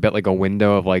sportsbook you can bet like a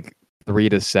window of like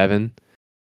 3-7.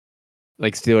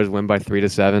 Like Steelers win by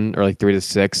 3-7 or like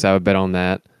 3-6. I would bet on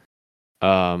that.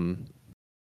 I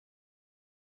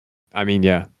mean,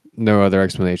 yeah, no other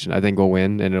explanation. I think we'll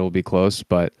win and it'll be close,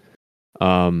 but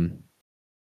I'll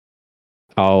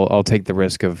take the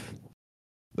risk of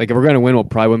like if we're gonna win, we'll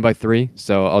probably win by 3.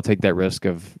 So I'll take that risk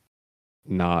of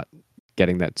not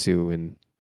getting that 2 and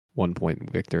 1-point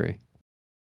victory.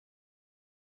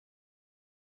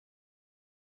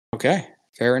 Okay,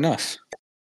 fair enough.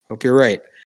 Hope you're right.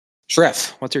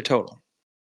 Shref, what's your total?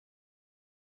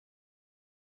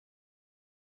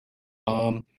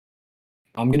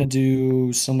 I'm gonna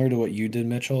do similar to what you did,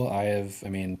 Mitchell.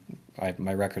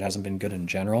 My record hasn't been good in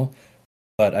general,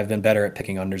 but I've been better at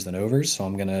picking unders than overs, so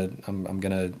I'm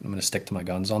gonna stick to my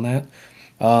guns on that.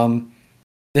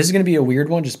 This is gonna be a weird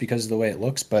one just because of the way it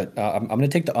looks, but I'm gonna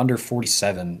take the under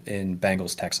 47 in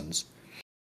Bengals Texans.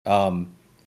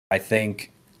 I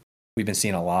think we've been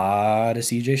seeing a lot of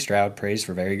CJ Stroud praised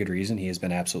for very good reason. He has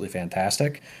been absolutely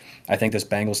fantastic. I think this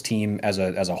Bengals team as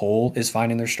a whole is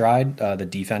finding their stride, the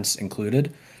defense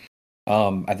included.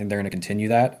 I think they're going to continue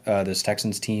that. This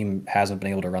Texans team hasn't been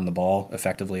able to run the ball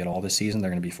effectively at all this season. They're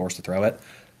going to be forced to throw it.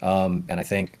 And I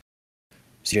think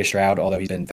CJ Stroud, although he's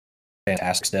been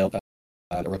fantastic still,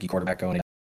 the rookie quarterback going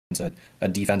against a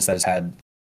defense that has had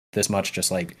this much just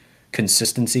like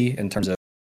consistency in terms of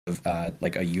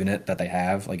like a unit that they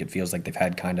have. Like it feels like they've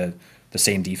had kind of the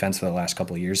same defense for the last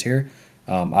couple of years here.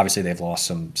 Obviously, they've lost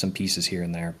some pieces here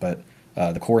and there, but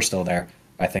the core is still there.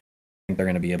 I think they're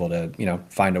going to be able to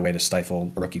find a way to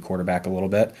stifle a rookie quarterback a little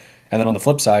bit. And then on the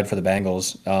flip side for the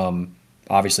Bengals,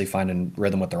 obviously finding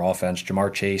rhythm with their offense.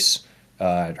 Jamar Chase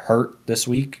hurt this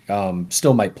week.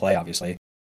 Still might play, obviously,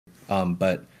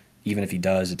 but even if he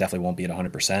does, it definitely won't be at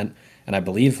 100%. And I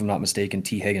believe, if I'm not mistaken,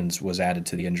 T. Higgins was added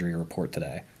to the injury report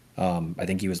today. I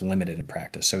think he was limited in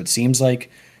practice. So it seems like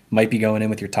might be going in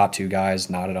with your top 2 guys,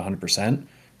 not at 100%.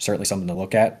 Certainly something to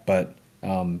look at. But,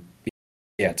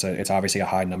 yeah, it's obviously a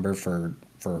high number for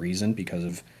a reason because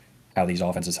of how these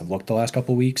offenses have looked the last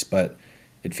couple of weeks, but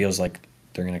it feels like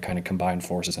they're going to kind of combine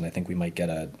forces, and I think we might get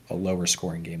a lower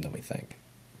scoring game than we think.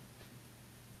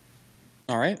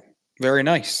 All right. Very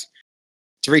nice.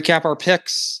 To recap our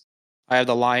picks, I have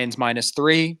the Lions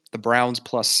 -3, the Browns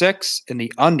 +6, and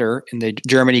the under in the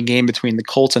Germany game between the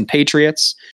Colts and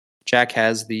Patriots. Jack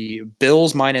has the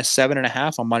Bills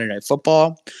 -7.5 on Monday Night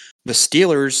Football, the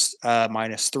Steelers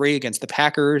 -3 against the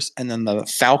Packers, and then the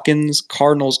Falcons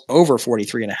Cardinals over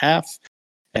 43.5.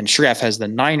 And Shref has the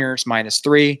Niners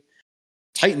 -3,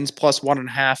 Titans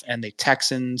 +1.5, and the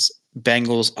Texans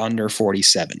Bengals under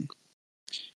 47.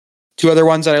 Two other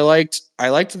ones that I liked. I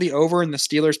liked the over in the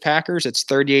Steelers Packers. It's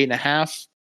 38.5.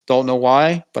 Don't know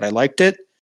why, but I liked it.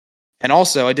 And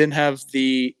also, I didn't have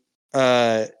the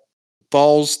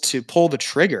balls to pull the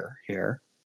trigger here,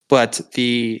 but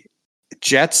the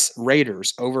Jets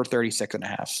Raiders over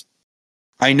 36.5.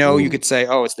 I know you could say,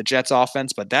 oh, it's the Jets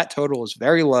offense, but that total is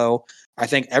very low. I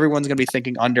think everyone's going to be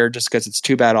thinking under just because it's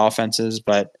two bad offenses,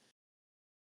 but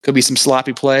could be some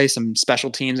sloppy play, some special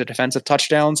teams or defensive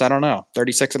touchdowns. I don't know.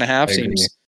 36.5 seems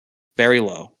very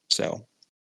low. So,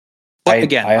 but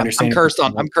again, I understand.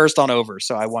 I'm cursed on over,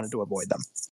 so I wanted to avoid them.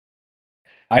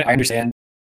 I understand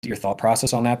your thought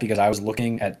process on that because I was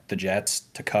looking at the Jets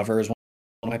to cover as one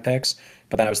of my picks,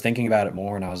 but then I was thinking about it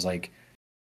more and I was like,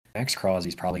 Max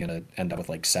Crosby's probably going to end up with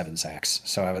like 7 sacks.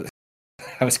 So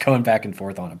I was going back and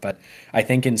forth on it, but I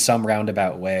think in some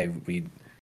roundabout way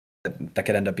that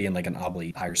could end up being like an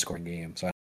oddly higher scoring game. So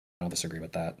I don't disagree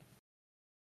with that.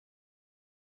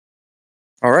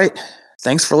 All right.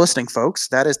 Thanks for listening, folks.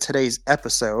 That is today's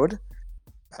episode.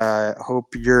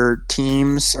 Hope your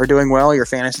teams are doing well. Your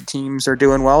fantasy teams are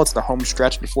doing well. It's the home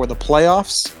stretch before the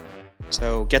playoffs.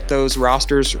 So get those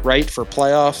rosters right for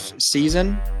playoff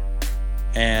season.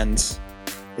 And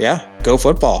yeah, go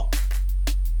football.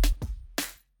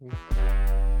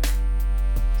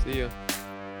 See ya.